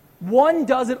 One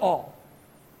does it all.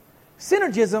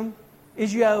 Synergism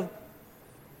is you have a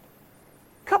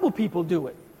couple people do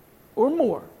it, or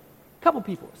more. A couple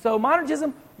people. So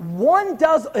monergism, one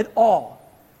does it all.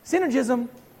 Synergism,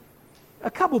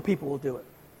 a couple people will do it.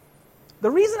 The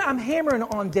reason I'm hammering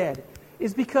on dead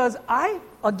is because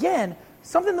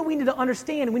something that we need to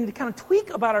understand, we need to kind of tweak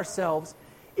about ourselves,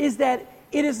 is that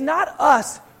it is not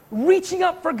us reaching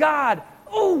up for God.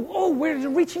 We're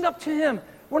reaching up to Him.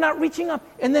 We're not reaching up.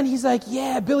 And then He's like,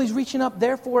 yeah, Billy's reaching up,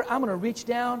 therefore I'm going to reach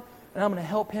down and I'm going to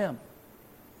help him.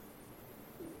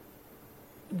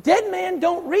 Dead men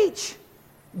don't reach.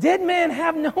 Dead men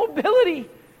have no ability.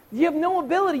 You have no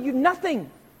ability. You have nothing.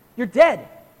 You're dead.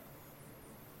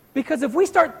 Because if we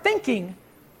start thinking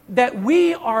that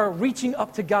we are reaching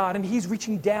up to God and He's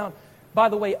reaching down, by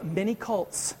the way, many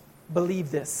cults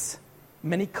believe this.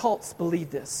 Many cults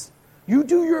believe this. You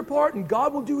do your part and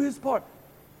God will do His part.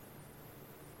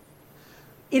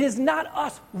 It is not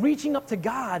us reaching up to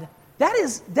God. That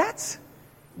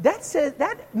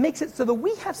makes it so that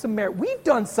we have some merit. We've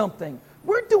done something.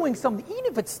 We're doing something, even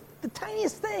if it's the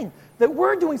tiniest thing, that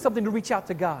we're doing something to reach out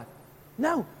to God.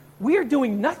 No, we are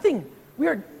doing nothing. We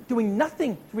are doing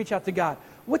nothing to reach out to God.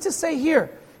 What's it say here?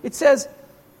 It says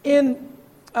in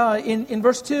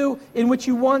verse 2, in which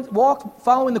you walked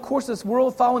following the course of this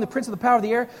world, following the prince of the power of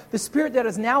the air, the spirit that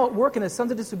is now at work in the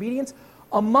sons of disobedience,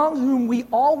 among whom we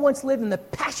all once lived in the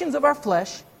passions of our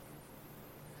flesh,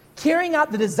 carrying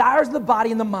out the desires of the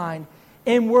body and the mind,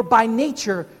 and were by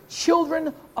nature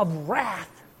children of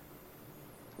wrath,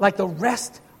 like the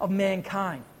rest of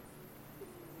mankind.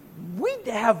 We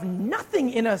have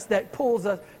nothing in us that pulls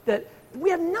us, that we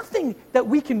have nothing that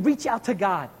we can reach out to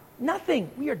God. Nothing.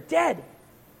 We are dead.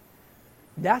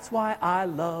 That's why I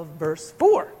love verse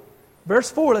 4.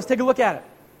 Verse 4, let's take a look at it.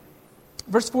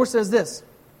 Verse 4 says this: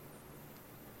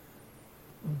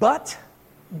 but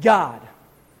God.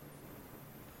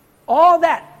 All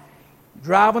that.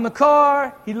 Driving the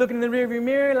car, he's looking in the rearview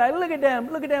mirror like, look at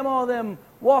them, all them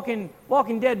walking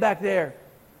dead back there.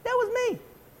 That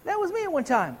was me at one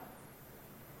time.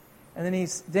 And then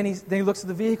he looks at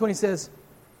the vehicle and he says,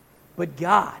 but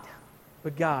God.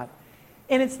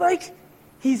 And it's like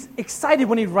he's excited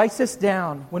when he writes this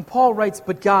down, when Paul writes,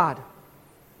 but God.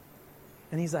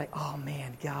 And he's like, oh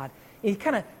man, God. And he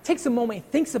kind of takes a moment,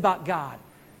 he thinks about God.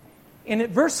 And at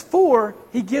verse 4,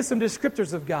 he gives some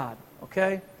descriptors of God.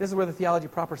 Okay? This is where the theology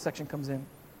proper section comes in.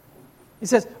 He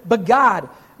says, but God,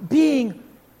 being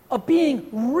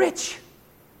rich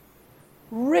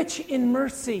in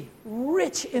mercy,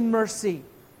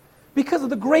 because of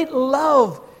the great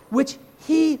love which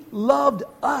He loved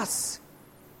us,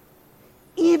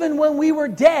 even when we were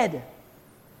dead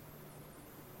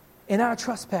in our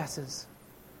trespasses.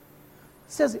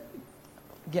 It says,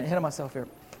 getting ahead of myself here.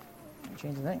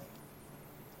 Change the name.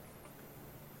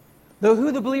 Though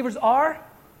who the believers are?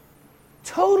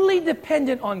 Totally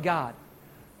dependent on God.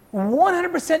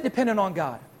 100% dependent on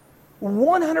God.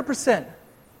 100%.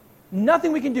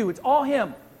 Nothing we can do. It's all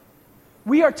Him.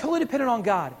 We are totally dependent on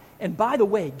God. And by the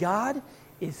way, God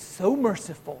is so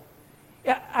merciful.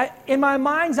 In my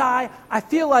mind's eye, I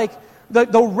feel like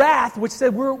the wrath, which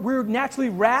said we're naturally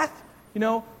wrath,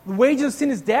 the wages of sin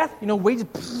is death,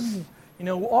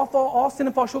 all sin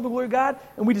and fall short of the glory of God,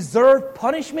 and we deserve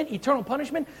punishment, eternal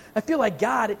punishment. I feel like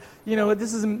God,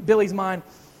 this is in Billy's mind.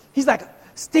 He's like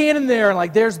standing there, and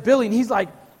like there's Billy, and he's like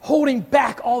holding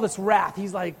back all this wrath.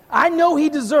 He's like, I know he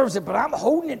deserves it, but I'm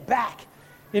holding it back.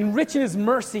 And rich in His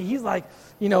mercy, He's like,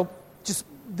 just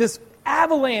this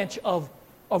avalanche of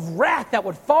wrath that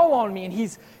would fall on me, and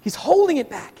He's holding it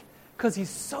back because He's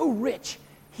so rich.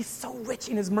 He's so rich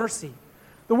in His mercy.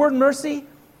 The word mercy,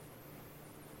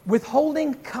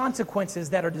 withholding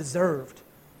consequences that are deserved.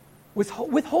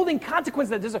 Withholding consequences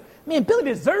that deserve. Man, Billy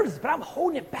deserves it, but I'm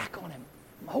holding it back on him.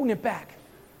 I'm holding it back.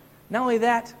 Not only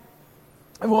that,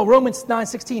 Romans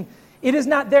 9:16, it is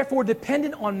not therefore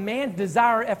dependent on man's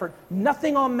desire or effort,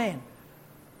 nothing on man,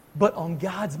 but on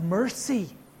God's mercy.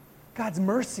 God's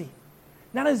mercy.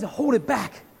 Not only does He hold it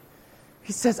back,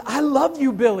 He says, I love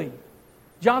you, Billy.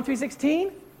 John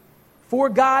 3:16, for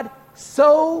God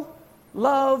so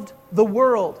loved the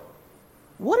world.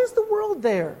 What is the world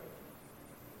there?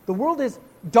 The world is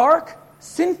dark,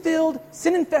 sin-filled,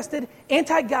 sin-infested,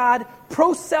 anti-God,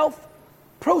 pro-self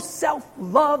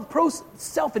love,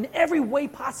 pro-self in every way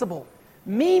possible.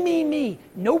 Me,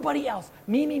 nobody else.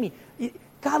 Me.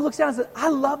 God looks down and says, I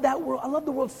love that world. I love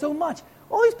the world so much.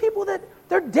 All these people that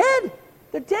they're dead.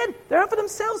 They're dead. They're out for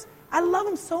themselves. I love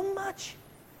them so much.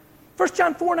 1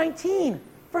 John 4:19.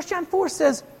 1 John 4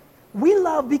 says, we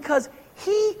love because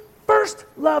he first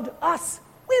loved us.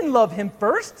 We didn't love him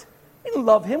first. We didn't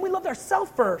love him. We loved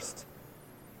ourselves first.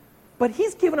 But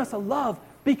he's given us a love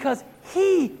because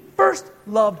he first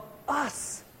loved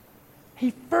us.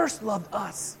 He first loved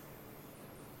us.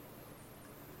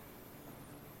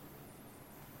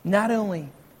 Not only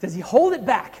does he hold it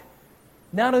back,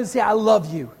 not only does he say, I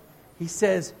love you, he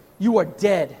says, you are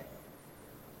dead.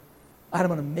 I'm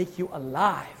going to make you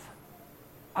alive.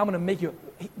 I'm going to make you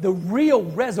the real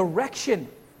resurrection.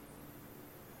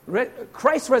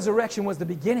 Christ's resurrection was the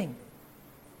beginning.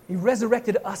 He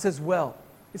resurrected us as well.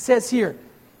 It says here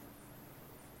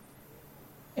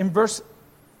in verse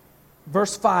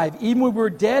 5, even when we were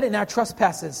dead in our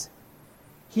trespasses,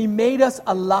 he made us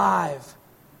alive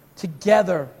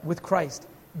together with Christ.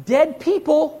 Dead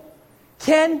people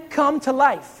can come to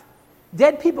life.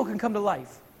 Dead people can come to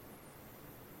life.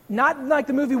 Not like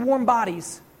the movie Warm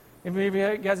Bodies. If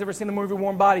you guys ever seen the movie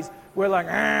Warm Bodies, where like,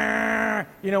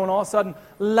 and all of a sudden,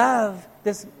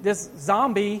 this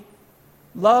zombie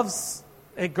loves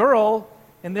a girl,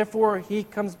 and therefore he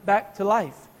comes back to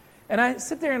life. And I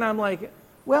sit there and I'm like,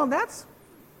 well, that's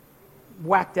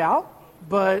whacked out,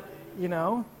 but,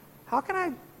 how can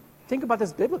I think about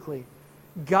this biblically?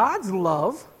 God's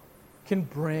love can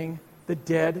bring the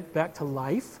dead back to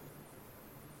life.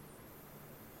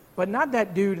 But not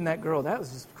that dude and that girl. That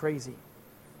was just crazy.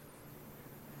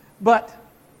 But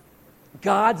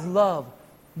God's love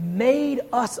made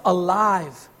us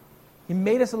alive. He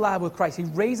made us alive with Christ. He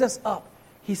raised us up.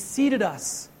 He seated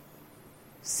us.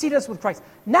 Seated us with Christ.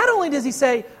 Not only does he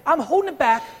say, I'm holding it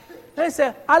back, and he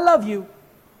said, I love you,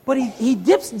 but he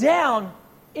dips down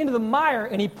into the mire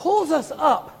and he pulls us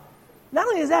up. Not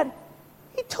only is that,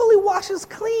 he totally washes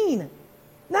clean.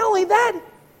 Not only that,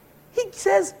 he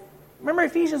says, remember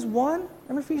Ephesians 1?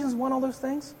 Remember Ephesians 1, all those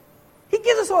things? He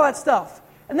gives us all that stuff.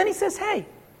 And then he says, hey,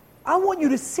 I want you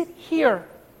to sit here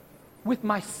with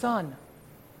my son.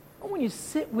 I want you to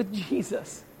sit with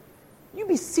Jesus. You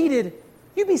be seated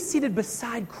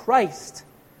beside Christ,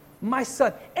 my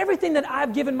son. Everything that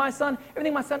I've given my son,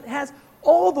 everything my son has,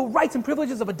 all the rights and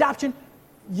privileges of adoption,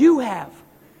 you have.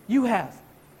 You have.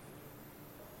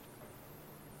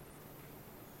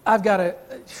 I've got to,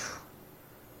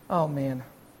 oh man,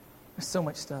 there's so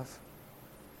much stuff.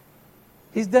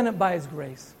 He's done it by his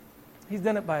grace. He's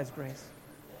done it by his grace.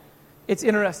 It's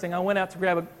interesting. I went out to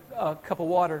grab a cup of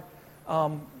water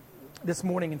this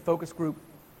morning in focus group,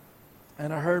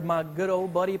 and I heard my good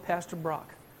old buddy, Pastor Brock,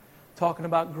 talking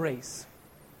about grace.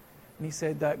 And he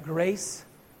said that grace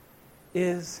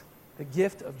is the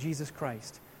gift of Jesus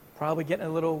Christ. Probably getting a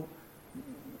little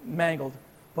mangled,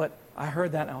 but I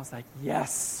heard that and I was like,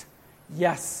 yes,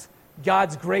 yes.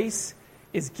 God's grace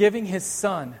is giving his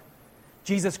son,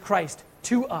 Jesus Christ,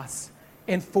 to us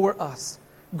and for us.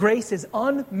 Grace is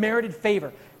unmerited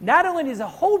favor. Not only does he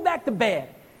hold back the bad,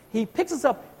 he picks us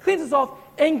up, cleans us off,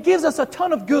 and gives us a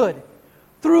ton of good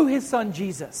through his son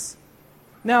Jesus.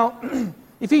 Now,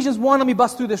 Ephesians 1, let me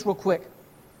bust through this real quick.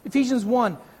 Ephesians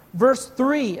 1, verse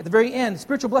 3, at the very end,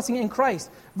 spiritual blessing in Christ.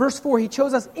 Verse 4, he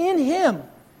chose us in him,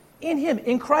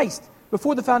 in Christ,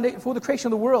 before the creation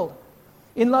of the world.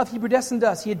 In love, he predestined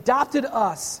us. He adopted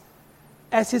us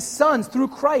as his sons through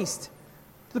Christ.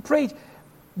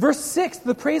 Verse 6,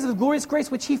 the praise of the glorious grace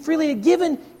which he freely had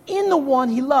given in the one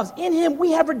he loves. In him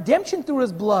we have redemption through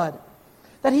his blood.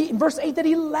 Verse 8, that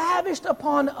he lavished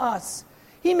upon us.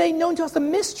 He made known to us the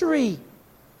mystery.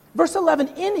 Verse 11,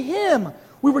 in him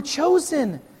we were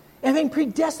chosen and being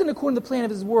predestined according to the plan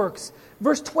of his works.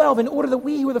 Verse 12, in order that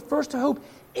we who were the first to hope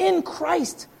in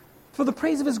Christ for the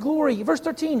praise of his glory. Verse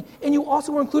 13, and you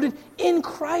also were included in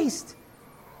Christ.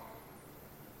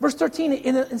 Verse 13,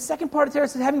 in the second part of the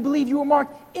text, says, having believed, you were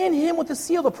marked in him with the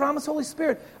seal, the promised Holy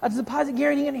Spirit, a deposit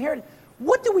guaranteeing inheritance.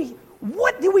 What do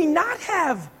we not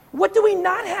have? What do we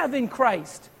not have in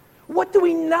Christ? What do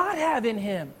we not have in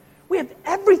him? We have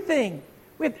everything.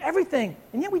 We have everything.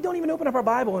 And yet we don't even open up our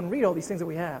Bible and read all these things that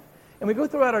we have. And we go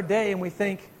throughout our day and we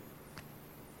think,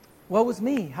 woe is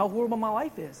me, how horrible my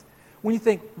life is. When you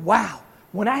think, wow,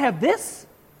 when I have this,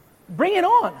 bring it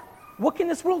on. What can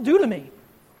this world do to me?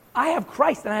 I have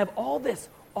Christ and I have all this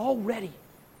already.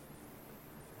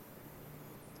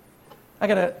 I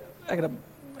gotta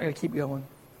keep going.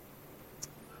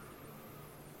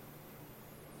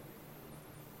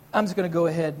 I'm just going to go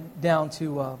ahead down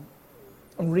to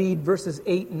read verses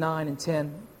 8, 9, and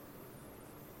 10.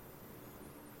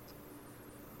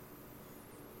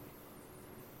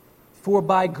 For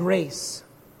by grace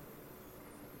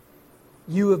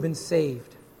you have been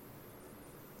saved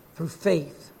through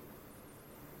faith.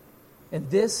 And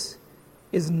this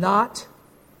is not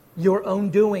your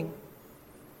own doing.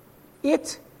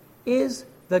 It is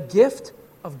the gift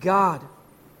of God,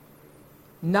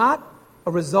 not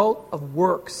a result of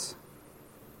works.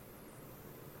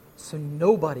 So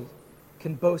nobody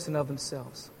can boast in of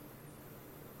themselves.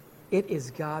 It is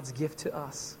God's gift to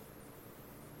us.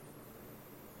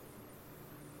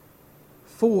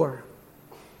 For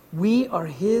we are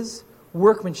His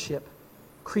workmanship,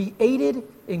 created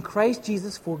in Christ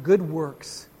Jesus for good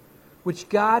works, which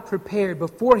God prepared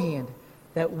beforehand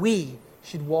that we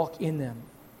should walk in them.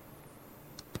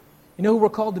 You know who we're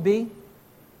called to be?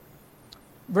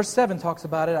 Verse 7 talks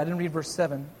about it. I didn't read verse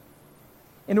 7.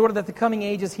 In order that the coming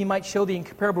ages He might show the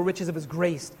incomparable riches of His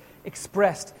grace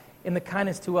expressed in the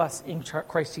kindness to us in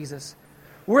Christ Jesus.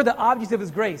 We're the objects of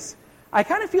His grace. I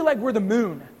kind of feel like we're the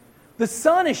moon. The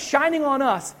sun is shining on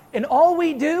us, and all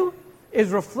we do is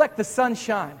reflect the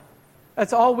sunshine.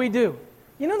 That's all we do.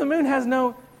 You know, the moon has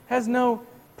no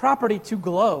property to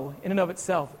glow in and of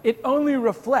itself. It only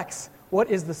reflects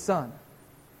what is the sun.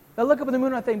 I look up at the moon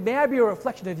and I think, may I be a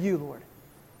reflection of you, Lord.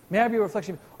 May I be a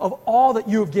reflection of all that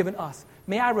you have given us.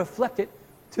 May I reflect it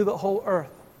to the whole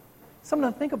earth.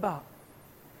 Something to think about.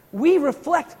 We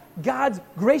reflect God's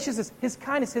graciousness, His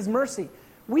kindness, His mercy.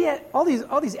 We have all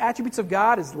these attributes of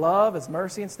God, His love, His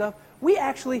mercy and stuff. We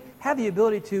actually have the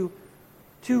ability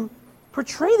to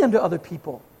portray them to other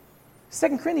people.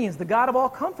 2 Corinthians, the God of all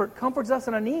comfort, comforts us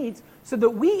in our needs so that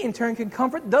we in turn can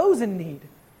comfort those in need.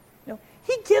 You know,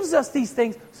 He gives us these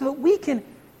things so that we can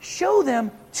show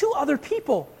them to other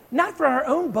people, not for our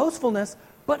own boastfulness,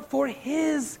 but for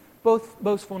His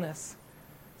boastfulness.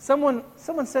 Someone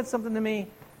said something to me,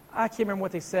 I can't remember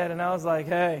what they said, and I was like,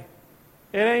 hey,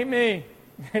 it ain't me.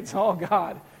 It's all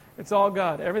God. It's all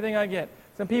God. Everything I get.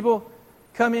 Some people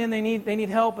come in, they need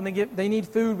help, and they need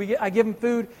food. I give them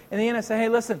food, and in the end I say, hey,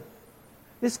 listen,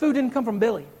 this food didn't come from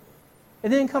Billy. It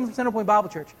didn't come from Centerpoint Bible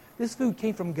Church. This food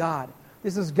came from God.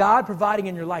 This is God providing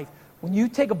in your life. When you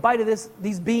take a bite of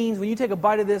these beans, when you take a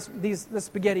bite of this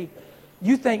spaghetti,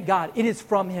 you thank God. It is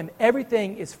from Him.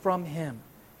 Everything is from Him.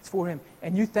 It's for Him.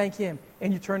 And you thank Him,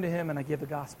 and you turn to Him, and I give the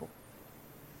gospel.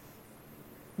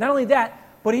 Not only that,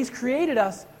 but He's created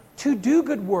us to do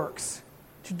good works.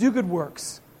 To do good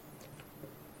works.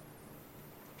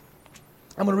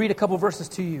 I'm going to read a couple verses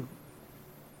to you.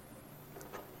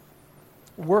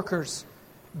 Workers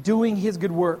doing His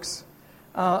good works.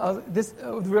 This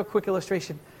real quick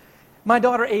illustration. My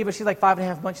daughter Ava, she's like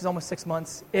 5.5 months. She's almost 6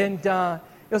 months. And it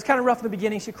was kind of rough in the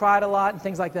beginning. She cried a lot and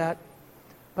things like that.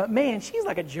 But man, she's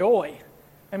like a joy.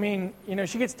 I mean, you know,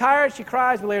 she gets tired, she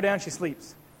cries, we lay her down, she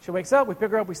sleeps. She wakes up, we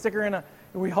pick her up, we stick her in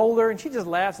we hold her, and she just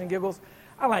laughs and giggles.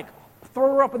 I like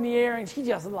throw her up in the air, and she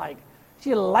just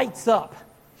she lights up.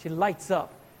 She lights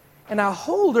up. And I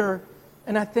hold her,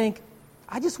 and I think,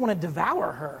 I just want to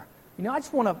devour her. You know, I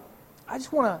just want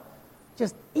to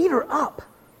just eat her up.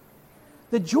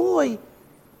 The joy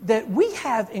that we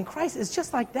have in Christ is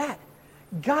just like that.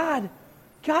 God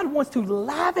wants to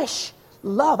lavish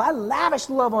love. I lavish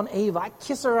love on Ava. I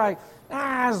kiss her. I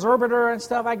zerbit her and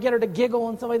stuff. I get her to giggle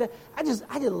and stuff like that. I just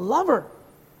love her.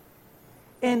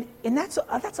 And that's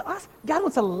us. God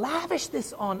wants to lavish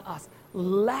this on us.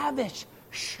 Lavish,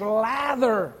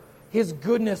 slather His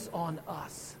goodness on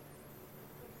us.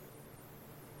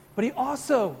 But He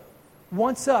also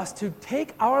wants us to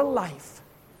take our life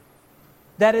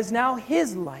that is now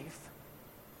His life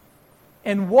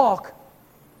and walk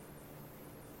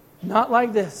not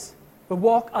like this, but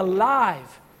walk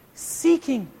alive,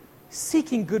 seeking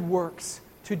good works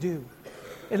to do.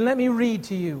 And let me read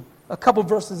to you a couple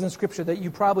verses in Scripture that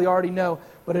you probably already know,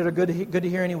 but that are good to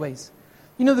hear anyways.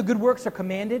 You know the good works are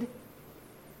commanded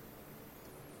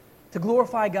to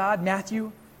glorify God.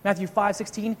 Matthew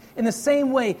 5:16. In the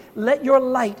same way, let your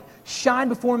light shine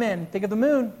before men. Think of the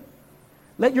moon.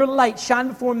 Let your light shine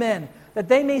before men, that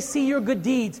they may see your good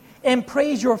deeds and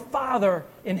praise your Father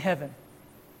in heaven.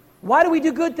 Why do we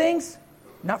do good things?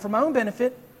 Not for my own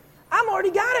benefit. I've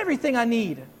already got everything I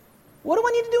need. What do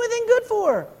I need to do anything good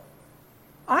for?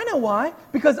 I know why.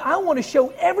 Because I want to show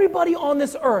everybody on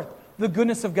this earth the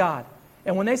goodness of God.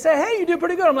 And when they say, hey, you do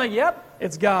pretty good, I'm like, yep,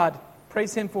 it's God.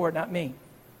 Praise Him for it, not me.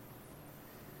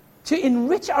 To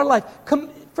enrich our life.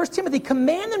 1 Timothy,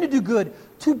 command them to do good,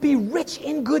 to be rich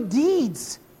in good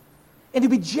deeds, and to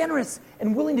be generous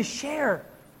and willing to share.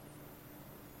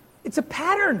 It's a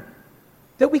pattern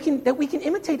that we can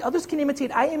imitate. Others can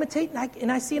imitate. I imitate,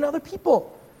 and I see in other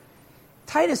people.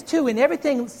 Titus 2, in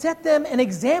everything, set them an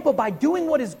example by doing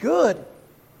what is good.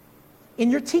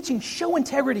 In your teaching, show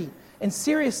integrity and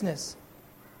seriousness.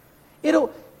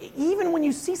 It'll even when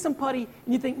you see somebody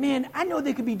and you think, man, I know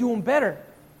they could be doing better.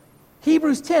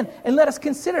 Hebrews 10, and let us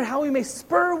consider how we may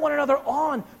spur one another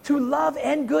on to love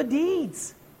and good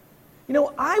deeds. You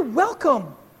know, I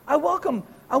welcome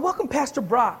Pastor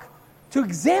Brock to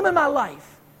examine my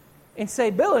life and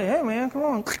say, Billy, hey man, come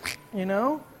on, you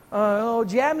know,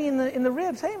 jab me in the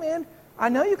ribs. Hey man, I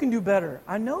know you can do better.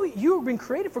 I know you've been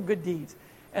created for good deeds.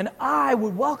 And I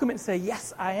would welcome it and say,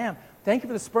 yes, I am. Thank you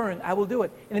for the spurring. I will do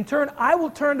it. And in turn, I will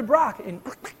turn to Brock and,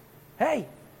 hey,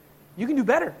 you can do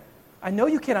better. I know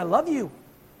you can. I love you.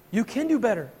 You can do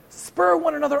better. Spur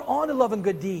one another on to love and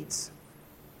good deeds.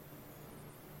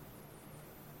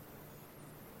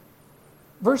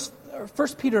 1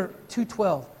 Peter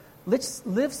 2:12. Let's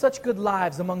live such good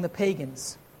lives among the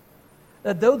pagans,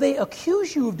 that though they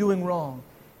accuse you of doing wrong,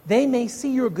 they may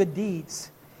see your good deeds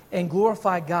and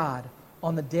glorify God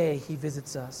on the day He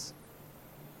visits us.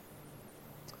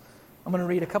 I'm going to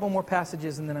read a couple more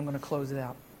passages and then I'm going to close it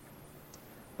out.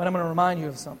 But I'm going to remind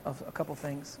you of a couple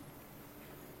things.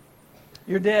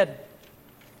 You're dead.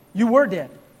 You were dead.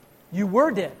 You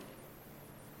were dead.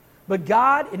 But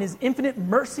God, in His infinite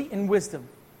mercy and wisdom,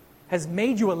 has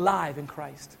made you alive in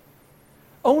Christ.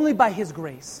 Only by His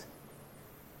grace.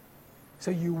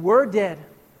 So you were dead.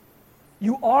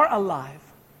 You are alive.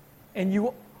 And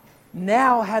you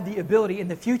now have the ability in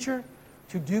the future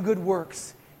to do good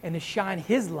works and to shine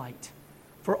His light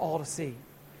for all to see.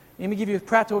 Let me give you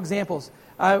practical examples.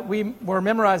 We were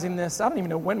memorizing this. I don't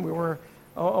even know when we were,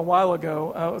 a while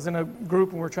ago. I was in a group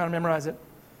and we were trying to memorize it.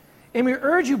 And we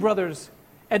urge you, brothers,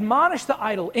 admonish the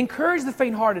idle, encourage the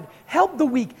faint-hearted, help the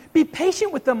weak, be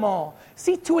patient with them all.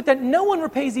 See to it that no one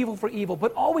repays evil for evil,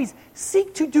 but always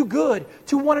seek to do good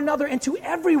to one another and to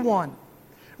everyone.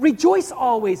 Rejoice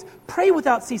always, pray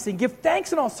without ceasing, give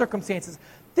thanks in all circumstances.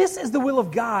 This is the will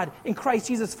of God in Christ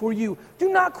Jesus for you.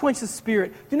 Do not quench the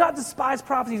Spirit. Do not despise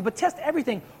prophecies, but test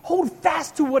everything. Hold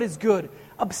fast to what is good.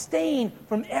 Abstain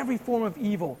from every form of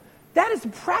evil. That is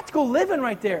practical living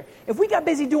right there. If we got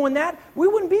busy doing that, we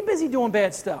wouldn't be busy doing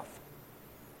bad stuff.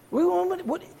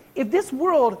 If this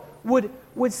world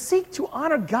would seek to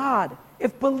honor God,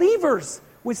 if believers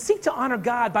would seek to honor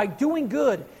God by doing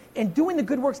good and doing the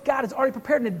good works God has already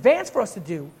prepared in advance for us to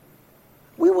do,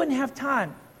 we wouldn't have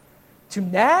time to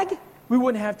nag, we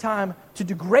wouldn't have time to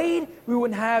degrade, we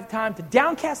wouldn't have time to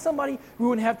downcast somebody, we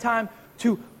wouldn't have time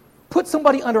to put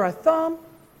somebody under our thumb.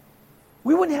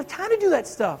 We wouldn't have time to do that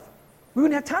stuff. We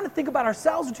wouldn't have time to think about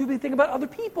ourselves or to think about other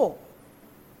people.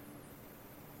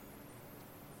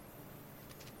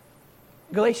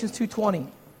 Galatians 2:20.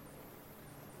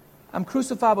 I'm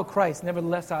crucified with Christ,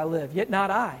 nevertheless I live, yet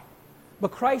not I,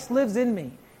 but Christ lives in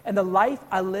me, and the life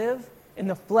I live in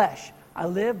the flesh, I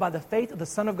live by the faith of the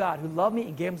Son of God who loved me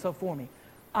and gave Himself for me.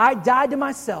 I died to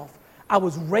myself. I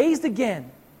was raised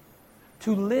again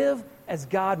to live as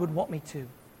God would want me to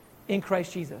in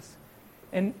Christ Jesus.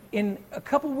 And in a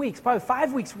couple weeks, probably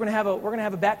 5 weeks, we're going to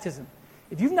have a baptism.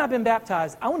 If you've not been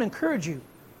baptized, I want to encourage you.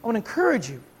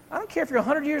 I don't care if you're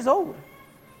 100 years old.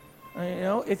 You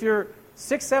know, if you're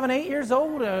 6, 7, 8 years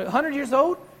old, 100 years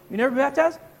old, you've never been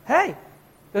baptized, hey,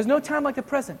 there's no time like the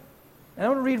present. And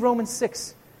I'm going to read Romans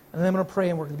 6. And then I'm going to pray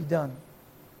and we're going to be done.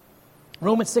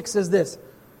 Romans 6 says this.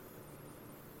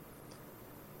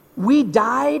 We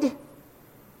died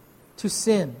to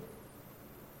sin.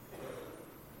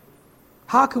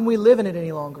 How can we live in it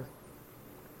any longer?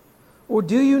 Or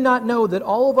do you not know that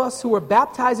all of us who were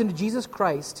baptized into Jesus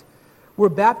Christ were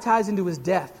baptized into His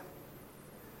death?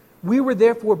 We were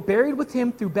therefore buried with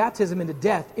Him through baptism into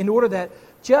death, in order that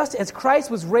just as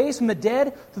Christ was raised from the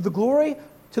dead to the glory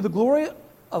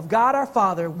of God our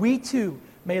Father, we too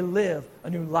may live a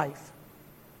new life.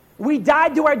 We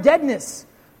died to our deadness.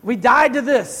 We died to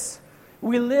this.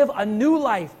 We live a new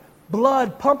life.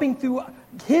 Blood pumping through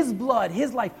His blood,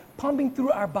 His life pumping through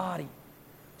our body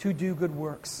to do good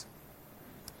works.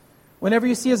 Whenever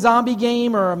you see a zombie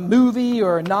game or a movie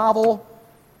or a novel,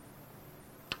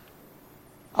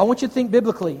 I want you to think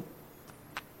biblically.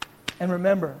 And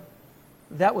remember,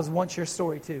 that was once your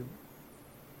story too.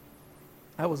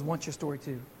 That was once your story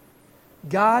too.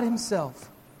 God Himself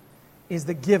is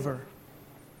the giver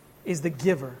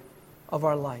of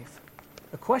our life.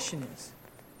 The question is,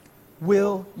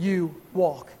 will you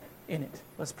walk in it?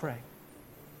 Let's pray.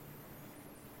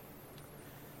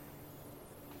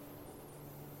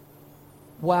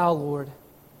 Wow, Lord,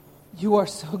 You are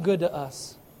so good to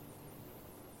us.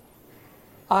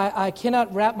 I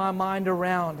cannot wrap my mind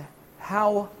around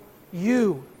how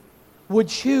You would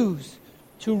choose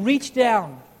to reach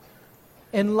down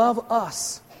and love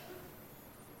us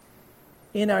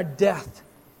in our death,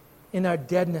 in our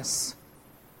deadness.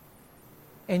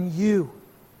 And You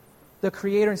the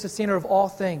creator and sustainer of all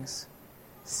things,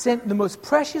 sent the most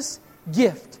precious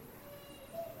gift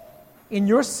in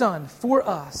your Son for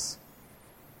us,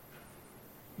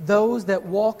 those that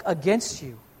walk against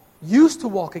you, used to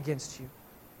walk against you,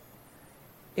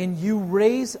 and you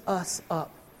raise us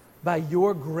up by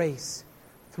your grace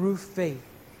through faith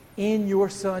in your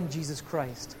Son, Jesus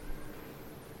Christ.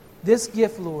 This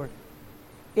gift, Lord,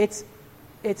 it's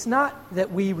not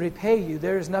that we repay you.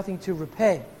 There is nothing to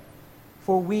repay,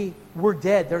 for we're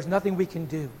dead. There's nothing we can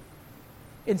do.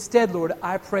 Instead, Lord,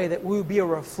 I pray that we would be a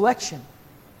reflection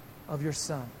of your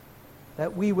Son,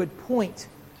 that we would point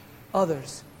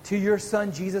others to your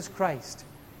Son, Jesus Christ,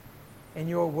 and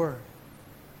your word.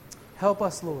 Help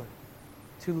us, Lord,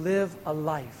 to live a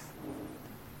life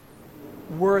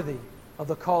worthy of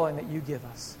the calling that you give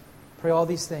us. Pray all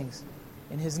these things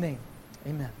in His name.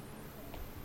 Amen.